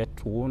anus, you get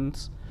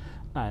wounds.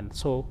 And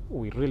so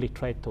we really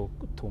try to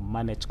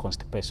manage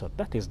constipation.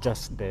 That is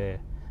just the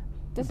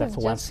that's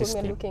one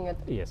system. We're looking at.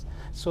 Yes.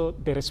 So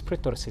the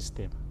respiratory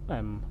system,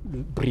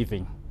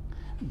 breathing,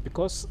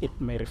 because it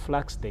may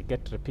reflux, they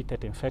get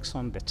repeated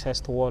infection, the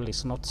chest wall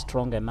is not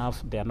strong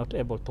enough, they are not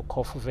able to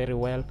cough very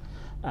well,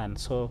 and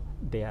so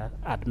they are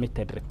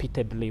admitted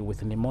repeatedly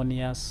with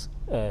pneumonias,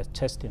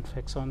 chest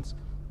infections.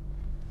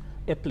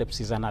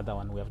 Epilepsy is another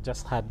one. We have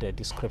just had the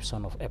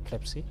description of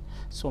epilepsy.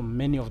 So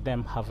many of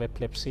them have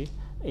epilepsy.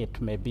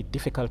 It may be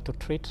difficult to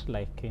treat,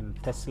 like in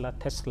Tesla,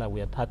 we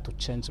had to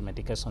change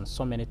medications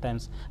so many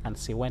times, and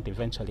she went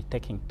eventually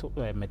taking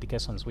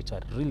medications which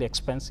are really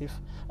expensive,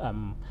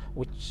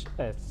 which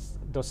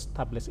those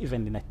tablets,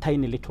 even in a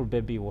tiny little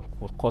baby, will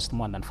cost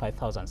more than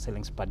 5,000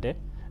 shillings per day.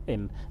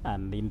 And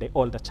in the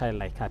older child,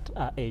 like at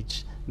our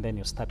age, then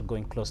you start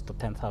going close to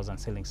 10,000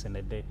 shillings in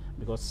a day,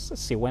 because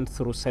she went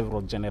through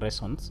several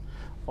generations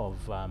of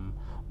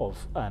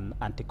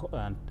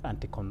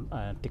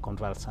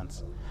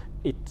anticonvulsants.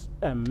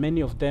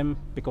 Many of them,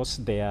 because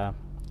they are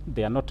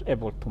not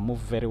able to move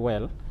very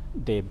well,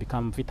 they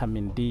become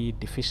vitamin D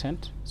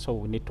deficient, so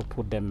we need to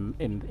put them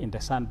in the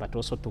sun, but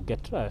also to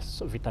get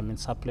vitamin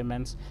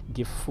supplements,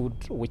 give food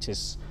which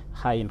is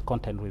high in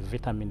content with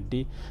vitamin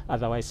D.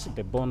 Otherwise,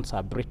 the bones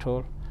are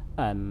brittle,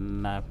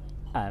 and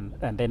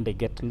then they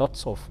get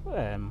lots of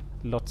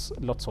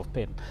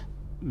pain.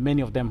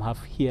 Many of them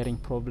have hearing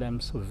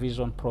problems,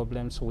 vision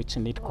problems, which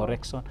need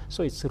correction.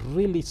 So it's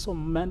really so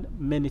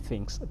many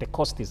things. The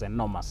cost is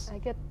enormous.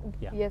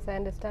 Yes, I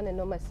understand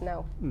enormous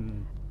now.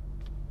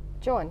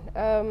 John,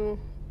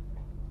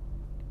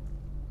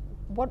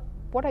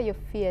 what are your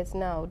fears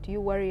now? Do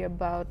you worry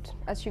about,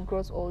 as she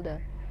grows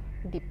older,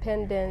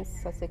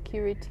 dependence, her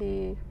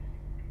security,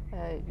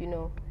 her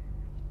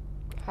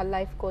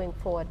life going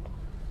forward?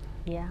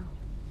 Yeah,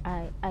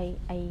 I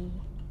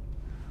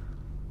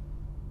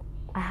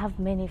have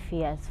many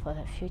fears for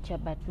the future,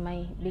 but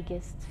my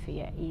biggest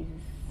fear is,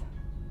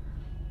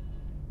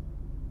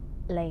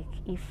 like,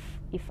 if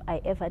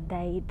I ever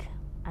died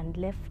and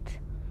left,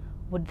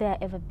 would there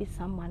ever be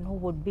someone who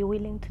would be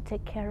willing to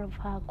take care of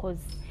her? Because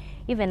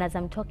even as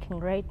I'm talking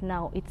right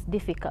now, it's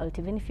difficult.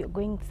 Even if you're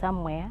going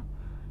somewhere,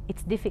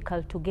 it's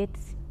difficult to get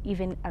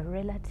even a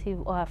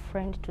relative or a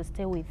friend to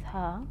stay with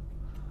her.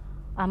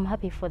 I'm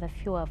happy for the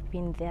few who have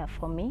been there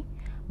for me,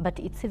 but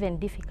it's even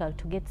difficult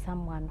to get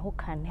someone who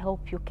can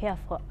help you care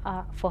for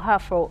her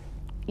for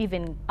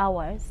even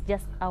hours,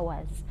 just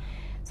hours.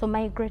 So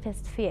my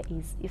greatest fear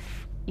is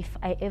if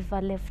I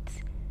ever left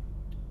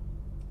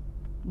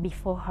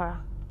before her,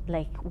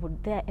 like,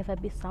 would there ever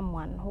be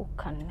someone who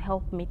can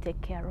help me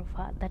take care of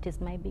her? That is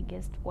my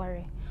biggest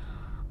worry.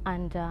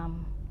 And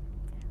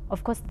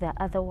of course there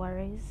are other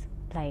worries,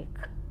 like,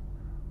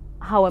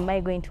 how am I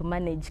going to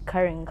manage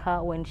carrying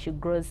her when she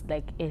grows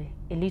like a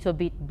little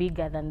bit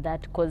bigger than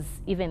that? Because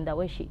even the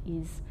way she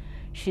is,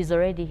 she's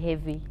already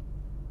heavy.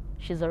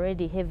 She's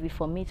already heavy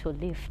for me to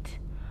lift.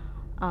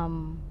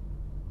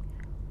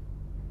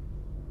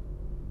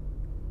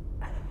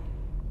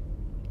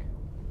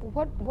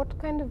 What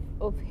kind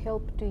of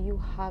help do you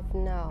have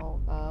now,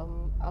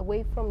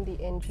 away from the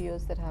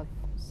NGOs that have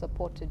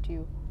supported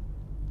you?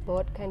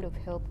 What kind of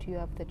help do you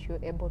have that you're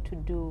able to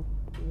do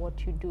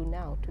what you do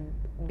now to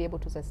be able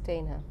to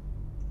sustain her?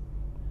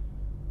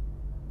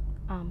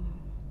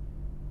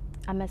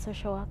 I'm a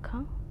social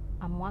worker.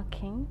 I'm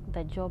working.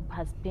 The job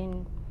has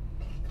been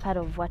part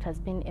of what has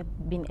been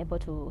able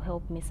to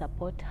help me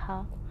support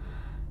her.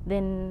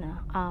 Then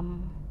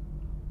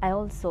I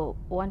also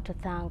want to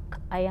thank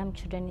I Am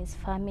Children's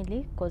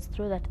family, because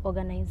through that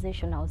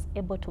organization I was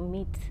able to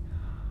meet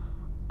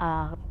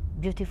a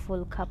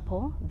beautiful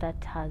couple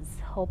that has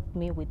helped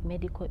me with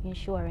medical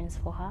insurance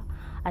for her.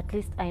 At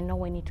least I know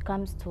when it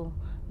comes to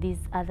these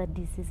other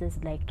diseases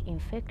like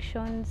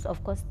infections,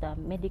 of course the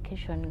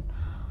medication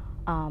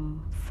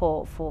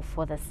for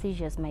the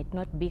seizures might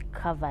not be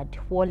covered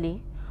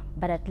wholly,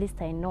 but at least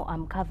I know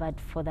I'm covered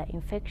for the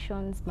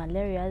infections,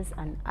 malarias,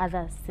 and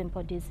other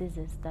simple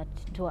diseases that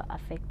do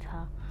affect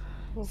her.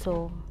 Okay.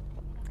 So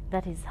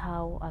that is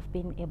how I've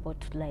been able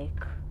to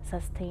like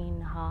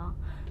sustain her.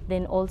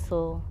 Then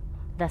also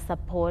the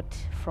support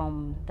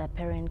from the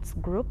parents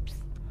groups,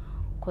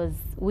 because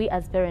we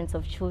as parents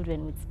of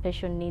children with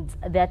special needs,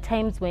 there are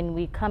times when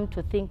we come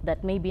to think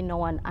that maybe no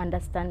one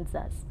understands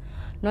us,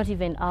 not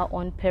even our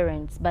own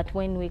parents, but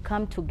when we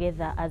come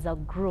together as a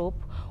group,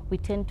 we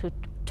tend to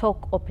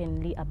talk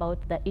openly about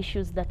the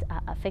issues that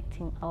are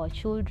affecting our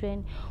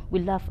children.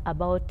 We laugh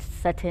about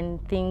certain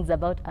things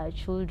about our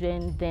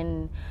children,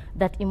 then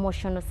that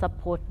emotional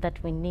support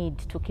that we need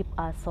to keep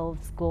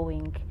ourselves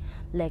going.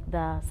 Like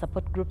the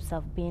support groups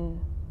have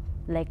been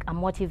like a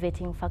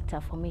motivating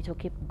factor for me to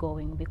keep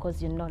going,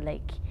 because you know,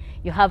 like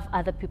you have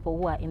other people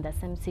who are in the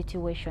same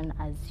situation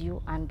as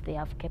you and they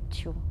have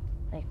kept you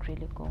like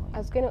really going. I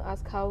was going to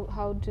ask and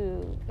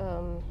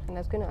I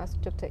was going to ask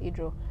Dr.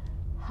 Idro,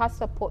 her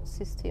support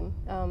system,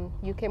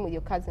 you came with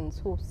your cousins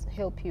who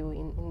help you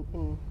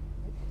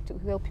to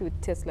help you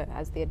with Tesla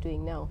as they're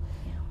doing now.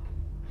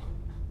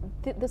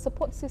 Yeah. The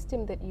support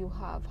system that you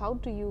have, how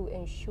do you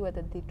ensure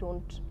that they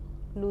don't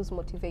lose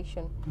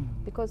motivation?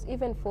 Because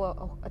even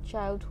for a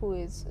child who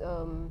is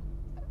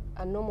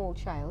a normal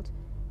child,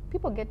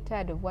 people get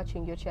tired of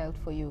watching your child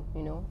for you,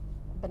 you know.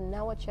 But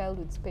now a child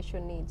with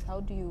special needs, how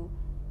do you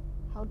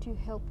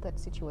help that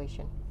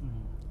situation?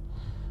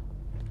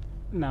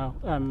 Now,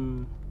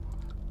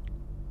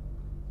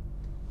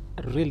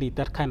 really,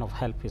 that kind of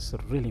help is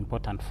really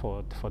important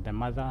for the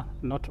mother,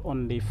 not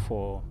only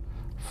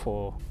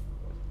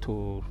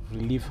to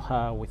relieve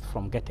her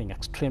from getting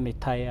extremely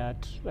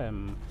tired,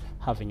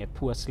 having a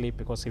poor sleep,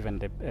 because even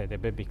the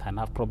baby can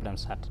have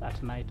problems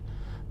at night,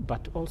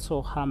 but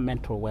also her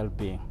mental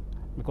well-being,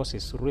 because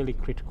it's really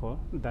critical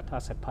that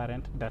as a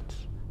parent that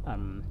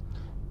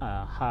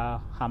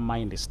her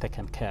mind is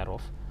taken care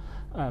of.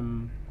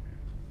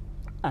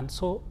 And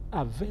so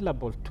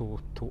available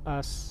to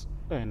us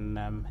in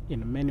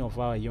many of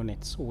our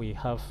units, we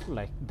have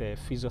like the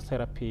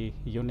physiotherapy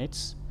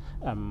units,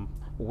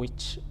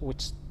 which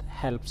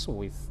helps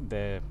with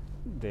the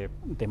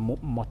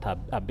motor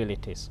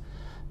abilities.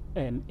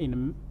 And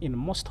in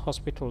most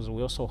hospitals,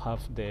 we also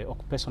have the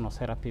occupational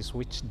therapists,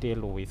 which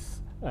deal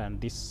with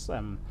this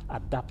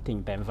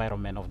adapting the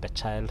environment of the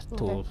child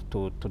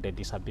to the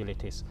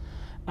disabilities.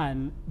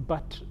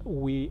 But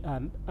we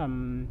are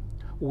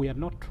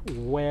not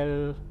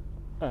well.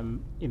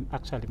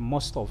 Actually,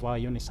 most of our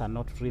units are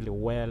not really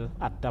well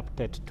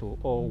adapted to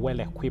or well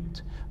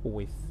equipped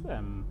with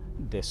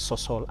the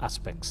social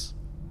aspects.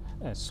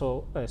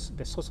 So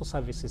the social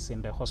services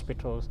in the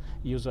hospitals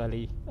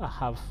usually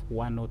have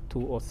 1 or 2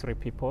 or 3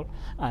 people,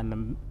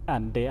 and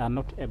they are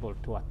not able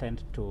to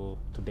attend to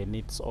the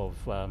needs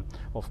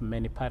of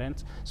many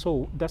parents.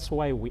 So that's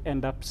why we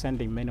end up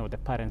sending many of the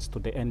parents to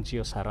the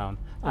NGOs around.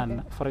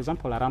 And for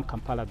example, around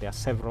Kampala there are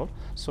several.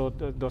 So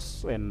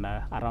those in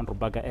around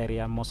Rubaga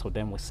area, most of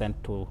them we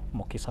send to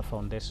Mokisa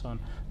Foundation.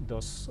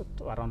 Those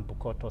around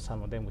Bukoto,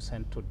 some of them we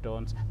send to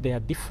Dons. There are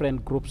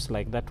different groups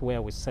like that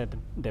where we send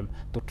them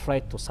to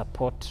try to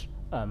support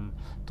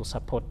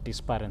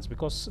these parents,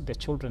 because the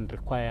children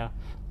require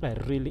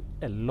really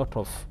a lot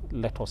of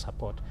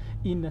support.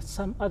 In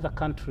some other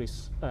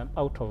countries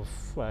out of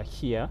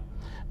here,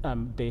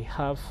 they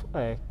have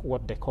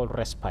what they call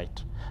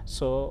respite.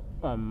 So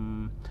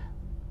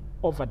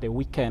over the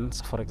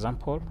weekends, for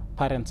example,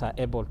 parents are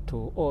able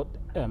to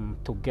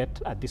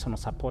get additional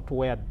support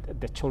where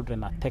the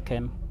children are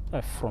taken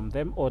from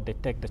them, or they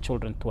take the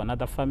children to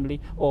another family,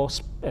 or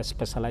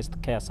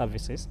specialized care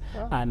services,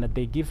 and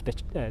they give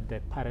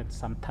the parents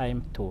some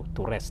time to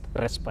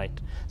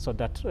respite, so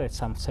that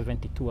some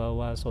 72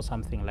 hours or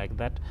something like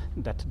that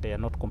they are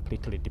not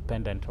completely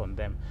dependent on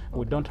them.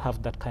 We don't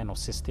have that kind of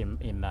system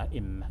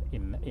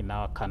in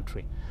our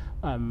country.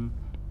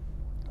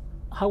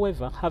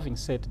 However, having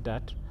said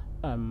that,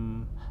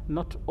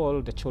 not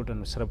all the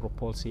children with cerebral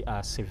palsy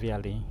are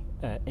severely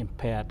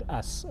impaired,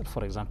 as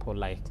for example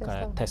like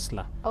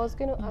Tesla. I was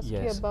going to ask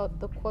you about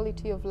the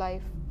quality of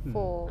life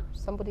for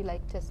somebody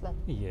like Tesla.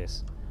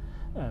 Yes.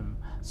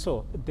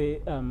 So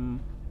the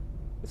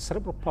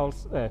cerebral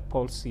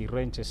palsy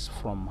ranges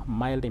from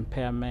mild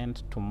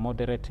impairment to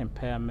moderate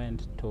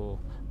impairment to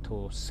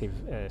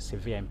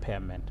severe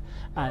impairment.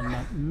 And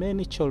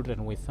many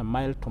children with a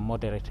mild to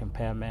moderate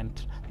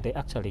impairment, they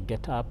actually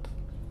get up,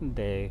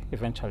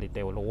 eventually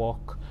they will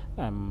walk,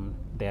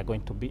 they are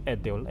going to be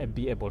they will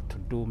be able to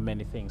do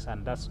many things.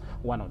 And that's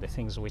one of the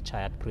things which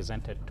I had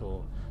presented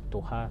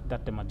to her,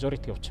 that the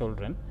majority of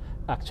children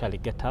actually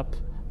get up.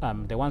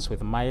 The ones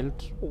with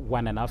mild,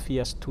 1.5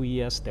 years, 2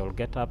 years, they will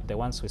get up. The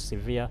ones with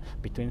severe,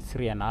 between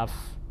 3.5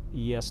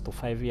 years to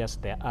 5 years,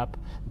 they're up.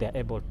 They're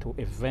able to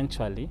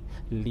eventually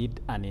lead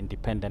an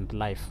independent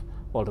life,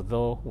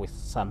 although with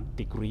some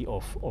degree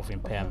of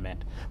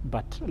impairment.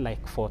 But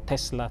like for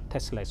Tesla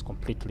is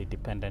completely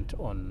dependent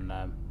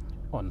on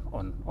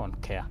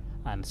care,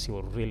 and she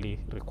will really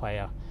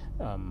require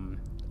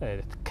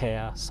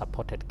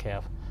supported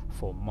care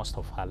for most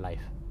of her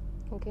life.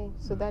 Okay,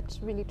 so that's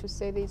really to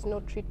say there is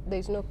no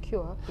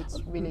cure.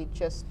 It's really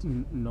just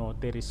no.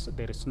 There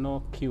is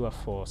no cure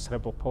for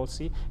cerebral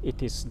palsy.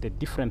 It is the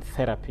different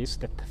therapies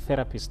that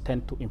therapists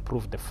tend to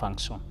improve the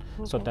function,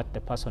 so that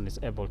the person is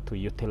able to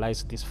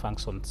utilize these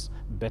functions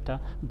better.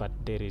 But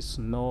there is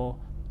no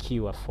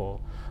cure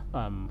for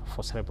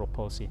cerebral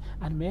palsy.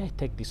 And may I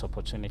take this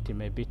opportunity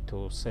maybe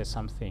to say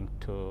something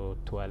to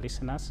our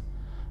listeners?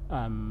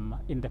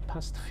 In the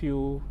past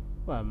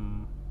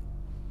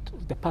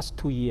the past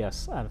 2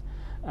 years,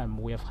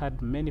 we have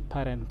had many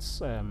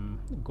parents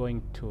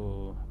going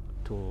to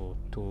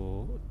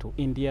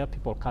India,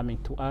 people coming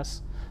to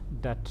us,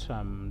 that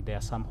there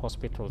are some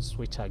hospitals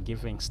which are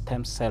giving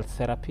stem cell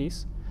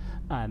therapies,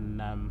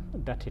 and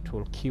that it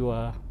will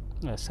cure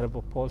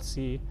cerebral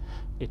palsy,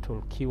 it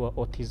will cure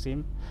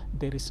autism.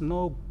 There is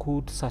no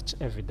good such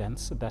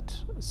evidence that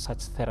such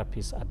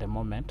therapies at the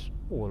moment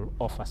will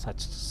offer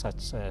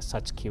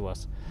such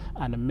cures,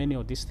 and many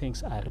of these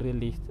things are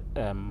really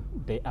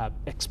they are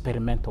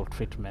experimental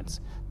treatments.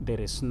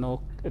 There is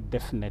no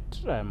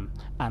definite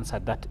answer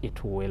that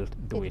it will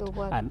do it,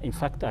 and in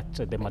fact,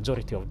 the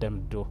majority of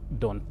them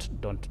don't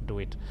do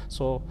it.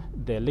 So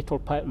the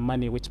little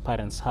money which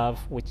parents have,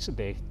 which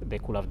they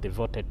could have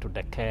devoted to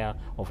the care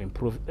of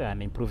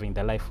improving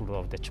the livelihood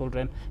of the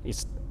children,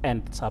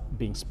 ends up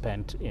being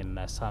spent in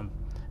some.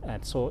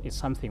 And so it's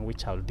something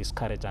which I'll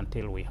discourage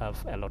until we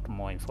have a lot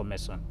more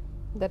information.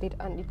 That it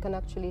can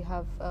actually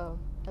have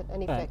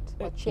an effect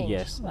or change.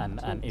 Yes,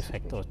 an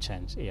effect or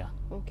change, yeah.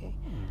 Okay.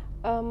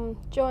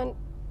 Joan,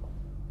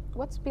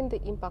 what's been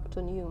the impact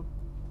on you?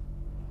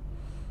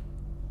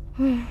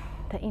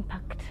 The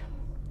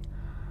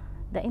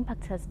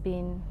impact has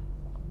been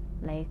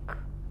like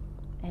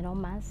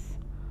enormous.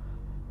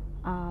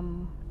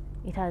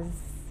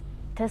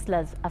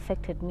 Tesla's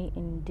affected me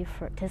in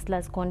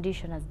Tesla's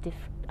condition has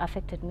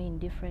affected me in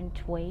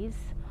different ways.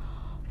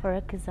 For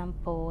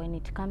example, when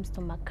it comes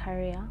to my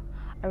career,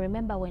 I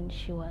remember when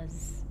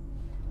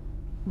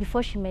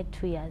before she made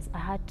 2 years, I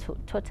had to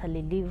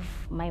totally leave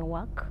my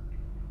work.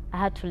 I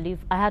had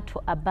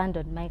to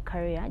abandon my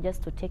career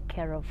just to take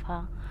care of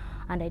her.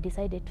 And I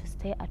decided to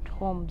stay at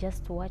home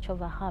just to watch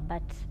over her.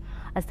 But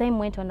as time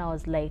went on, I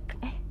was like,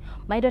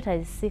 my daughter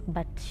is sick,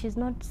 but she's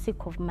not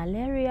sick of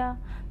malaria,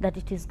 that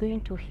it is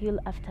going to heal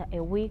after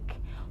a week.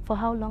 For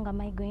how long am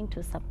I going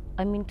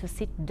to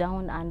sit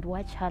down and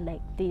watch her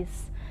like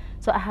this?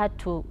 So I had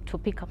to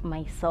pick up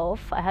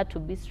myself. I had to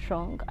be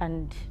strong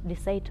and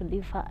decide to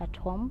leave her at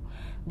home,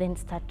 then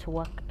start to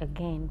work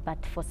again.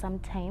 But for some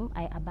time,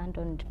 I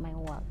abandoned my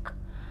work.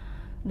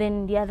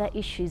 Then the other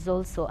issue is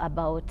also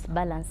about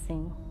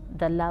balancing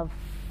the love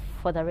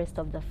for the rest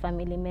of the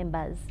family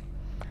members.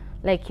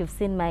 Like you've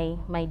seen my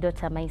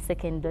daughter, my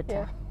second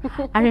daughter.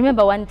 Yeah. I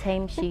remember one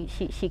time she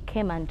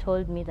came and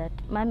told me that,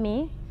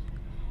 Mommy,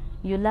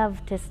 you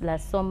love Tesla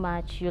so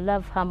much, you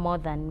love her more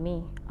than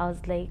me. I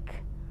was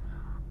like,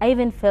 I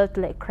even felt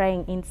like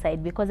crying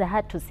inside because I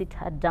had to sit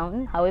her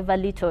down, however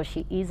little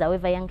she is,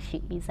 however young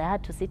she is, I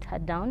had to sit her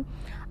down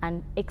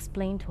and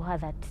explain to her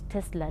that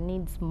Tesla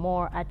needs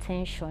more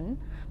attention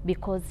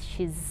because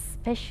she's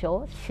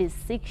special, she's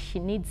sick, she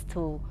needs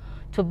to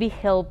be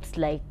helped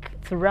like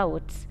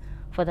throughout.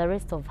 For the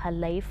rest of her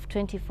life,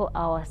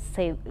 24-hour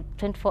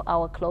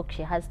clock,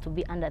 she has to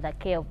be under the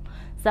care of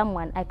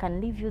someone. I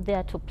can leave you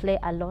there to play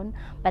alone,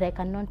 but I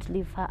cannot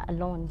leave her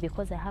alone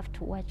because I have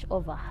to watch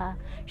over her.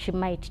 She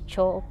might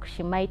choke,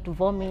 she might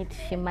vomit,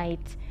 she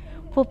might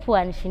poo-poo,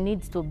 and she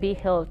needs to be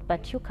held.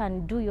 But you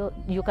can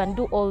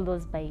do all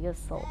those by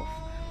yourself.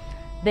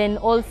 Then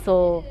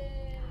also,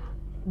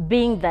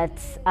 being that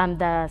I'm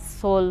the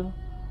sole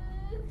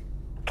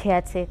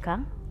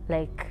caretaker,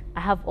 like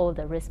I have all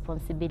the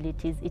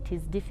responsibilities, it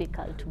is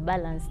difficult to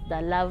balance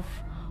the love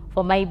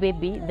for my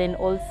baby, then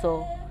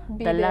also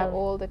be there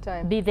all the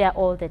time. Be there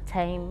all the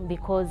time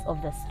because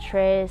of the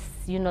stress,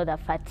 the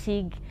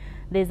fatigue.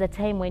 There's a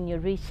time when you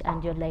reach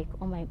and you're like,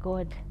 oh my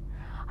God,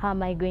 how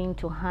am I going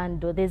to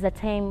handle? There's a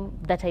time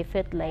that I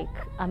felt like,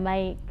 am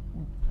I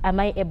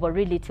able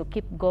really to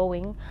keep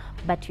going?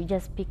 But you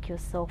just pick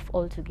yourself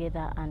all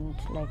together and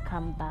like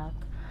come back.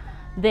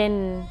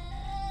 Then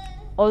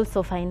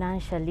also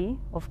financially,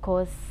 of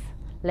course,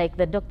 like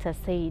the doctor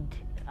said,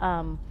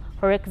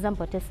 for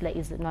example, Tesla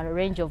is on a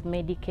range of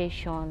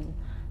medication,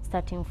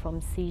 starting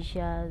from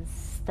seizures,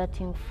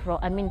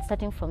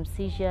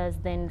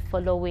 then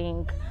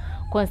following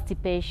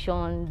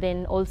constipation,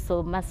 then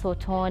also muscle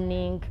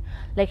toning.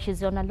 Like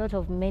she's on a lot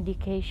of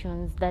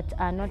medications that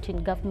are not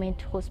in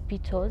government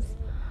hospitals,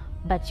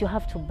 but you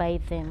have to buy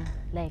them.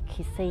 Like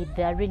he said,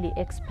 they are really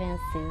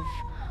expensive,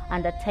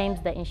 and at times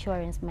the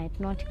insurance might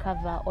not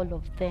cover all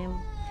of them.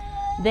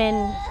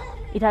 Then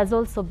it has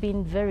also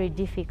been very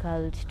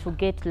difficult to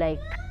get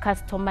like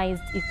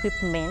customized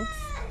equipment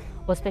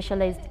or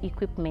specialized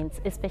equipment,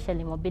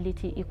 especially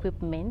mobility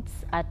equipment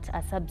at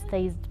a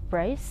subsidized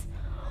price.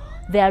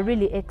 They are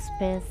really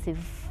expensive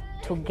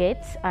to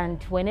get,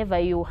 and whenever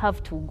you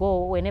have to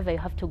go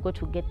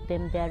to get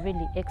them, they are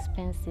really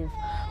expensive.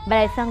 But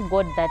I thank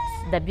God that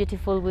the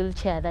beautiful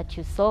wheelchair that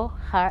you saw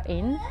her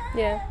in,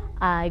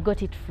 I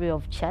got it free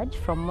of charge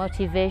from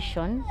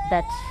motivation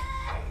that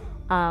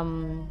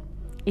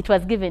it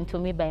was given to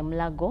me by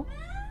Mlago,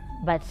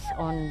 but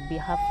on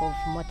behalf of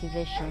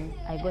motivation,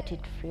 I got it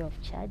free of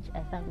charge.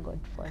 I thank God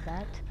for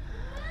that.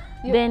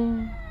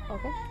 Then,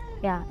 okay.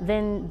 Yeah,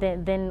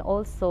 then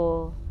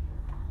also,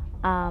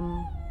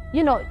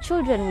 you know,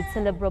 children with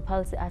cerebral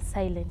palsy are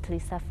silently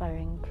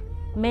suffering.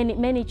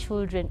 Many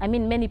children, I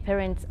mean, many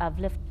parents have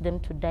left them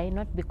to die,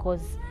 not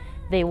because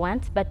they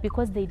want, but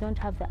because they don't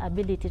have the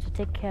ability to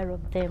take care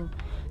of them.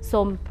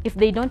 So if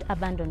they don't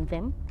abandon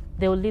them,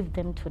 they'll leave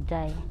them to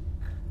die.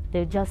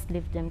 They'll just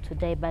leave them to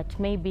die. But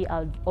maybe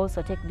I'll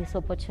also take this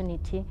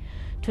opportunity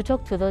to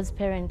talk to those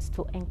parents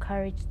to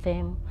encourage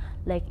them,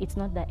 like it's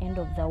not the end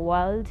of the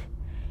world.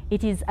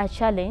 It is a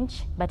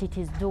challenge, but it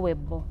is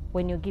doable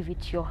when you give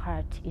it your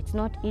heart. It's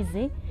not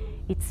easy.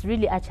 It's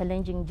really a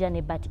challenging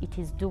journey, but it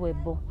is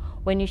doable.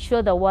 When you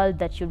show the world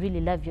that you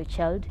really love your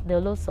child,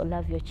 they'll also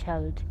love your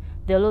child.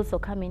 They'll also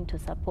come in to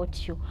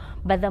support you.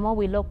 But the more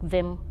we lock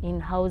them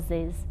in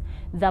houses,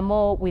 the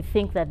more we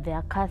think that they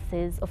are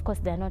curses. Of course,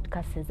 they are not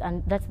curses,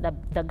 and that's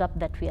the gap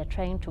that we are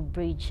trying to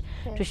bridge,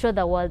 to show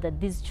the world that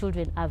these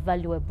children are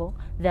valuable,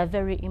 they are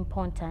very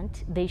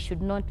important, they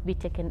should not be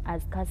taken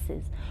as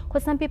curses.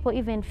 Because some people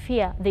even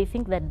fear, they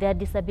think that their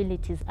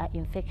disabilities are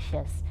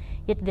infectious,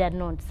 yet they are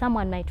not.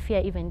 Someone might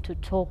fear even to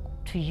talk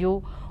to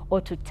you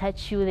or to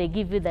touch you. They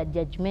give you the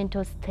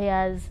judgmental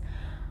stares.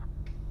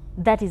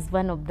 That is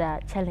one of the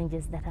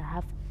challenges that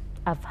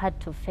I've had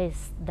to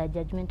face, the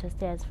judgmental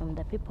stares from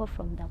the people,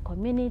 from the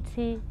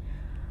community.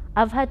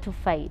 I've had to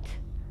fight,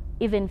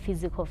 even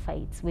physical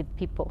fights with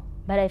people.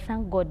 But I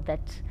thank God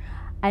that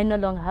I no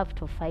longer have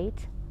to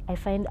fight. I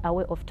find a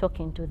way of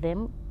talking to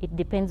them. It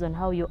depends on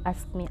how you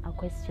ask me a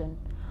question.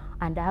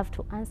 And I have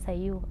to answer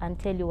you and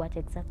tell you what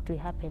exactly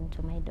happened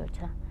to my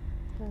daughter.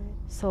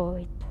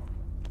 So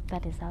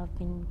that is how I've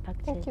been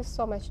impacted. Thank you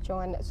so much,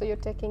 Joan. So you're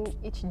taking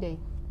each day,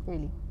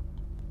 really?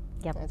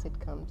 Yep. As it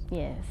comes.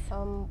 Yes.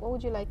 What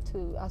would you like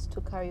us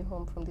to carry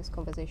home from this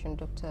conversation,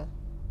 Doctor?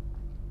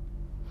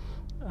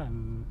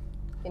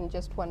 In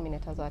just 1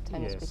 minute, as our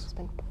time is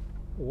spent.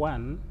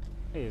 One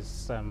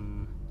is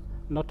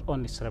not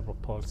only cerebral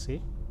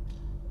palsy,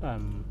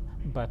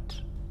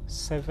 but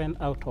 7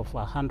 out of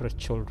 100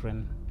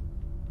 children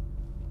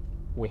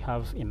we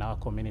have in our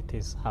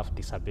communities have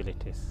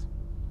disabilities.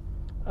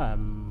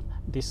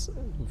 These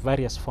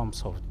various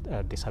forms of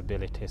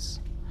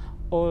disabilities.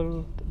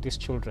 All these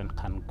children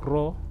can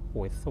grow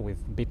with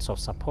bits of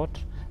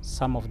support.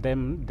 Some of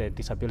them, the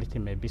disability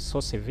may be so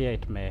severe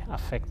it may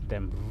affect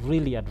them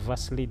really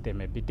adversely. They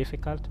may be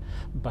difficult,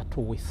 but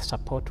with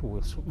support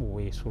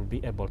we should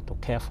be able to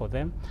care for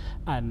them.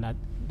 And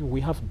we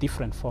have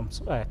different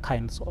forms,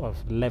 kinds of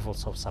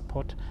levels of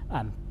support,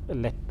 and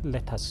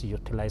let us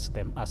utilize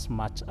them as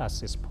much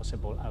as is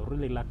possible. I would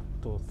really like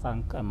to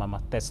thank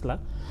Mama Tesla.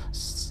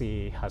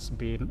 She has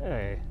been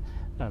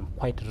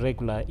quite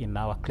regular in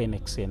our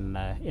clinics in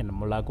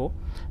Mulago,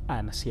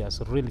 and she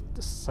has really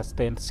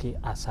sustained. She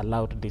has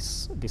allowed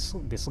this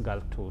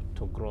girl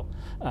to grow.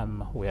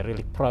 We are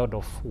really proud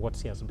of what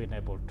she has been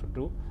able to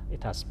do.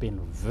 It has been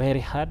very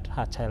hard.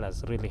 Her child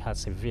has really had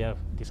severe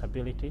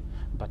disability,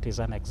 but is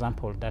an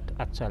example that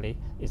actually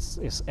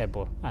is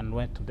able. And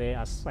when today,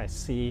 as I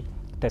see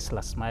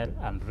Tesla smile,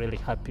 I'm really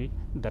happy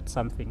that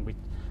something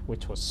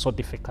which was so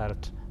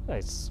difficult,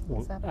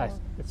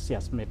 she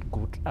has made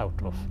good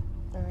out of.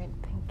 All right.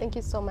 Thank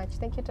you so much.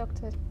 Thank you,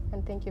 Doctor,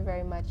 and thank you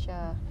very much,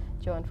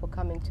 Joan, for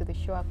coming to the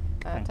show.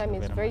 Time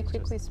is very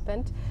quickly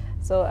spent.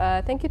 So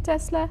thank you,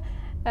 Tesla,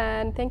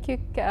 and thank you,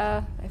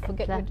 I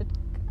forget what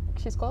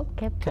she's called?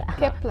 Kepler.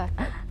 Kepler,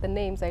 the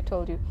names I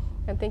told you.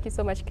 And thank you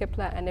so much,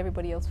 Kepler, and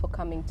everybody else for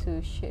coming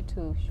to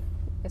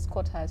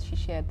escort her as she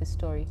shared the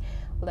story.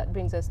 Well, that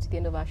brings us to the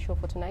end of our show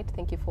for tonight.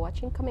 Thank you for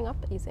watching. Coming up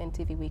is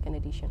NTV Weekend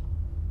Edition.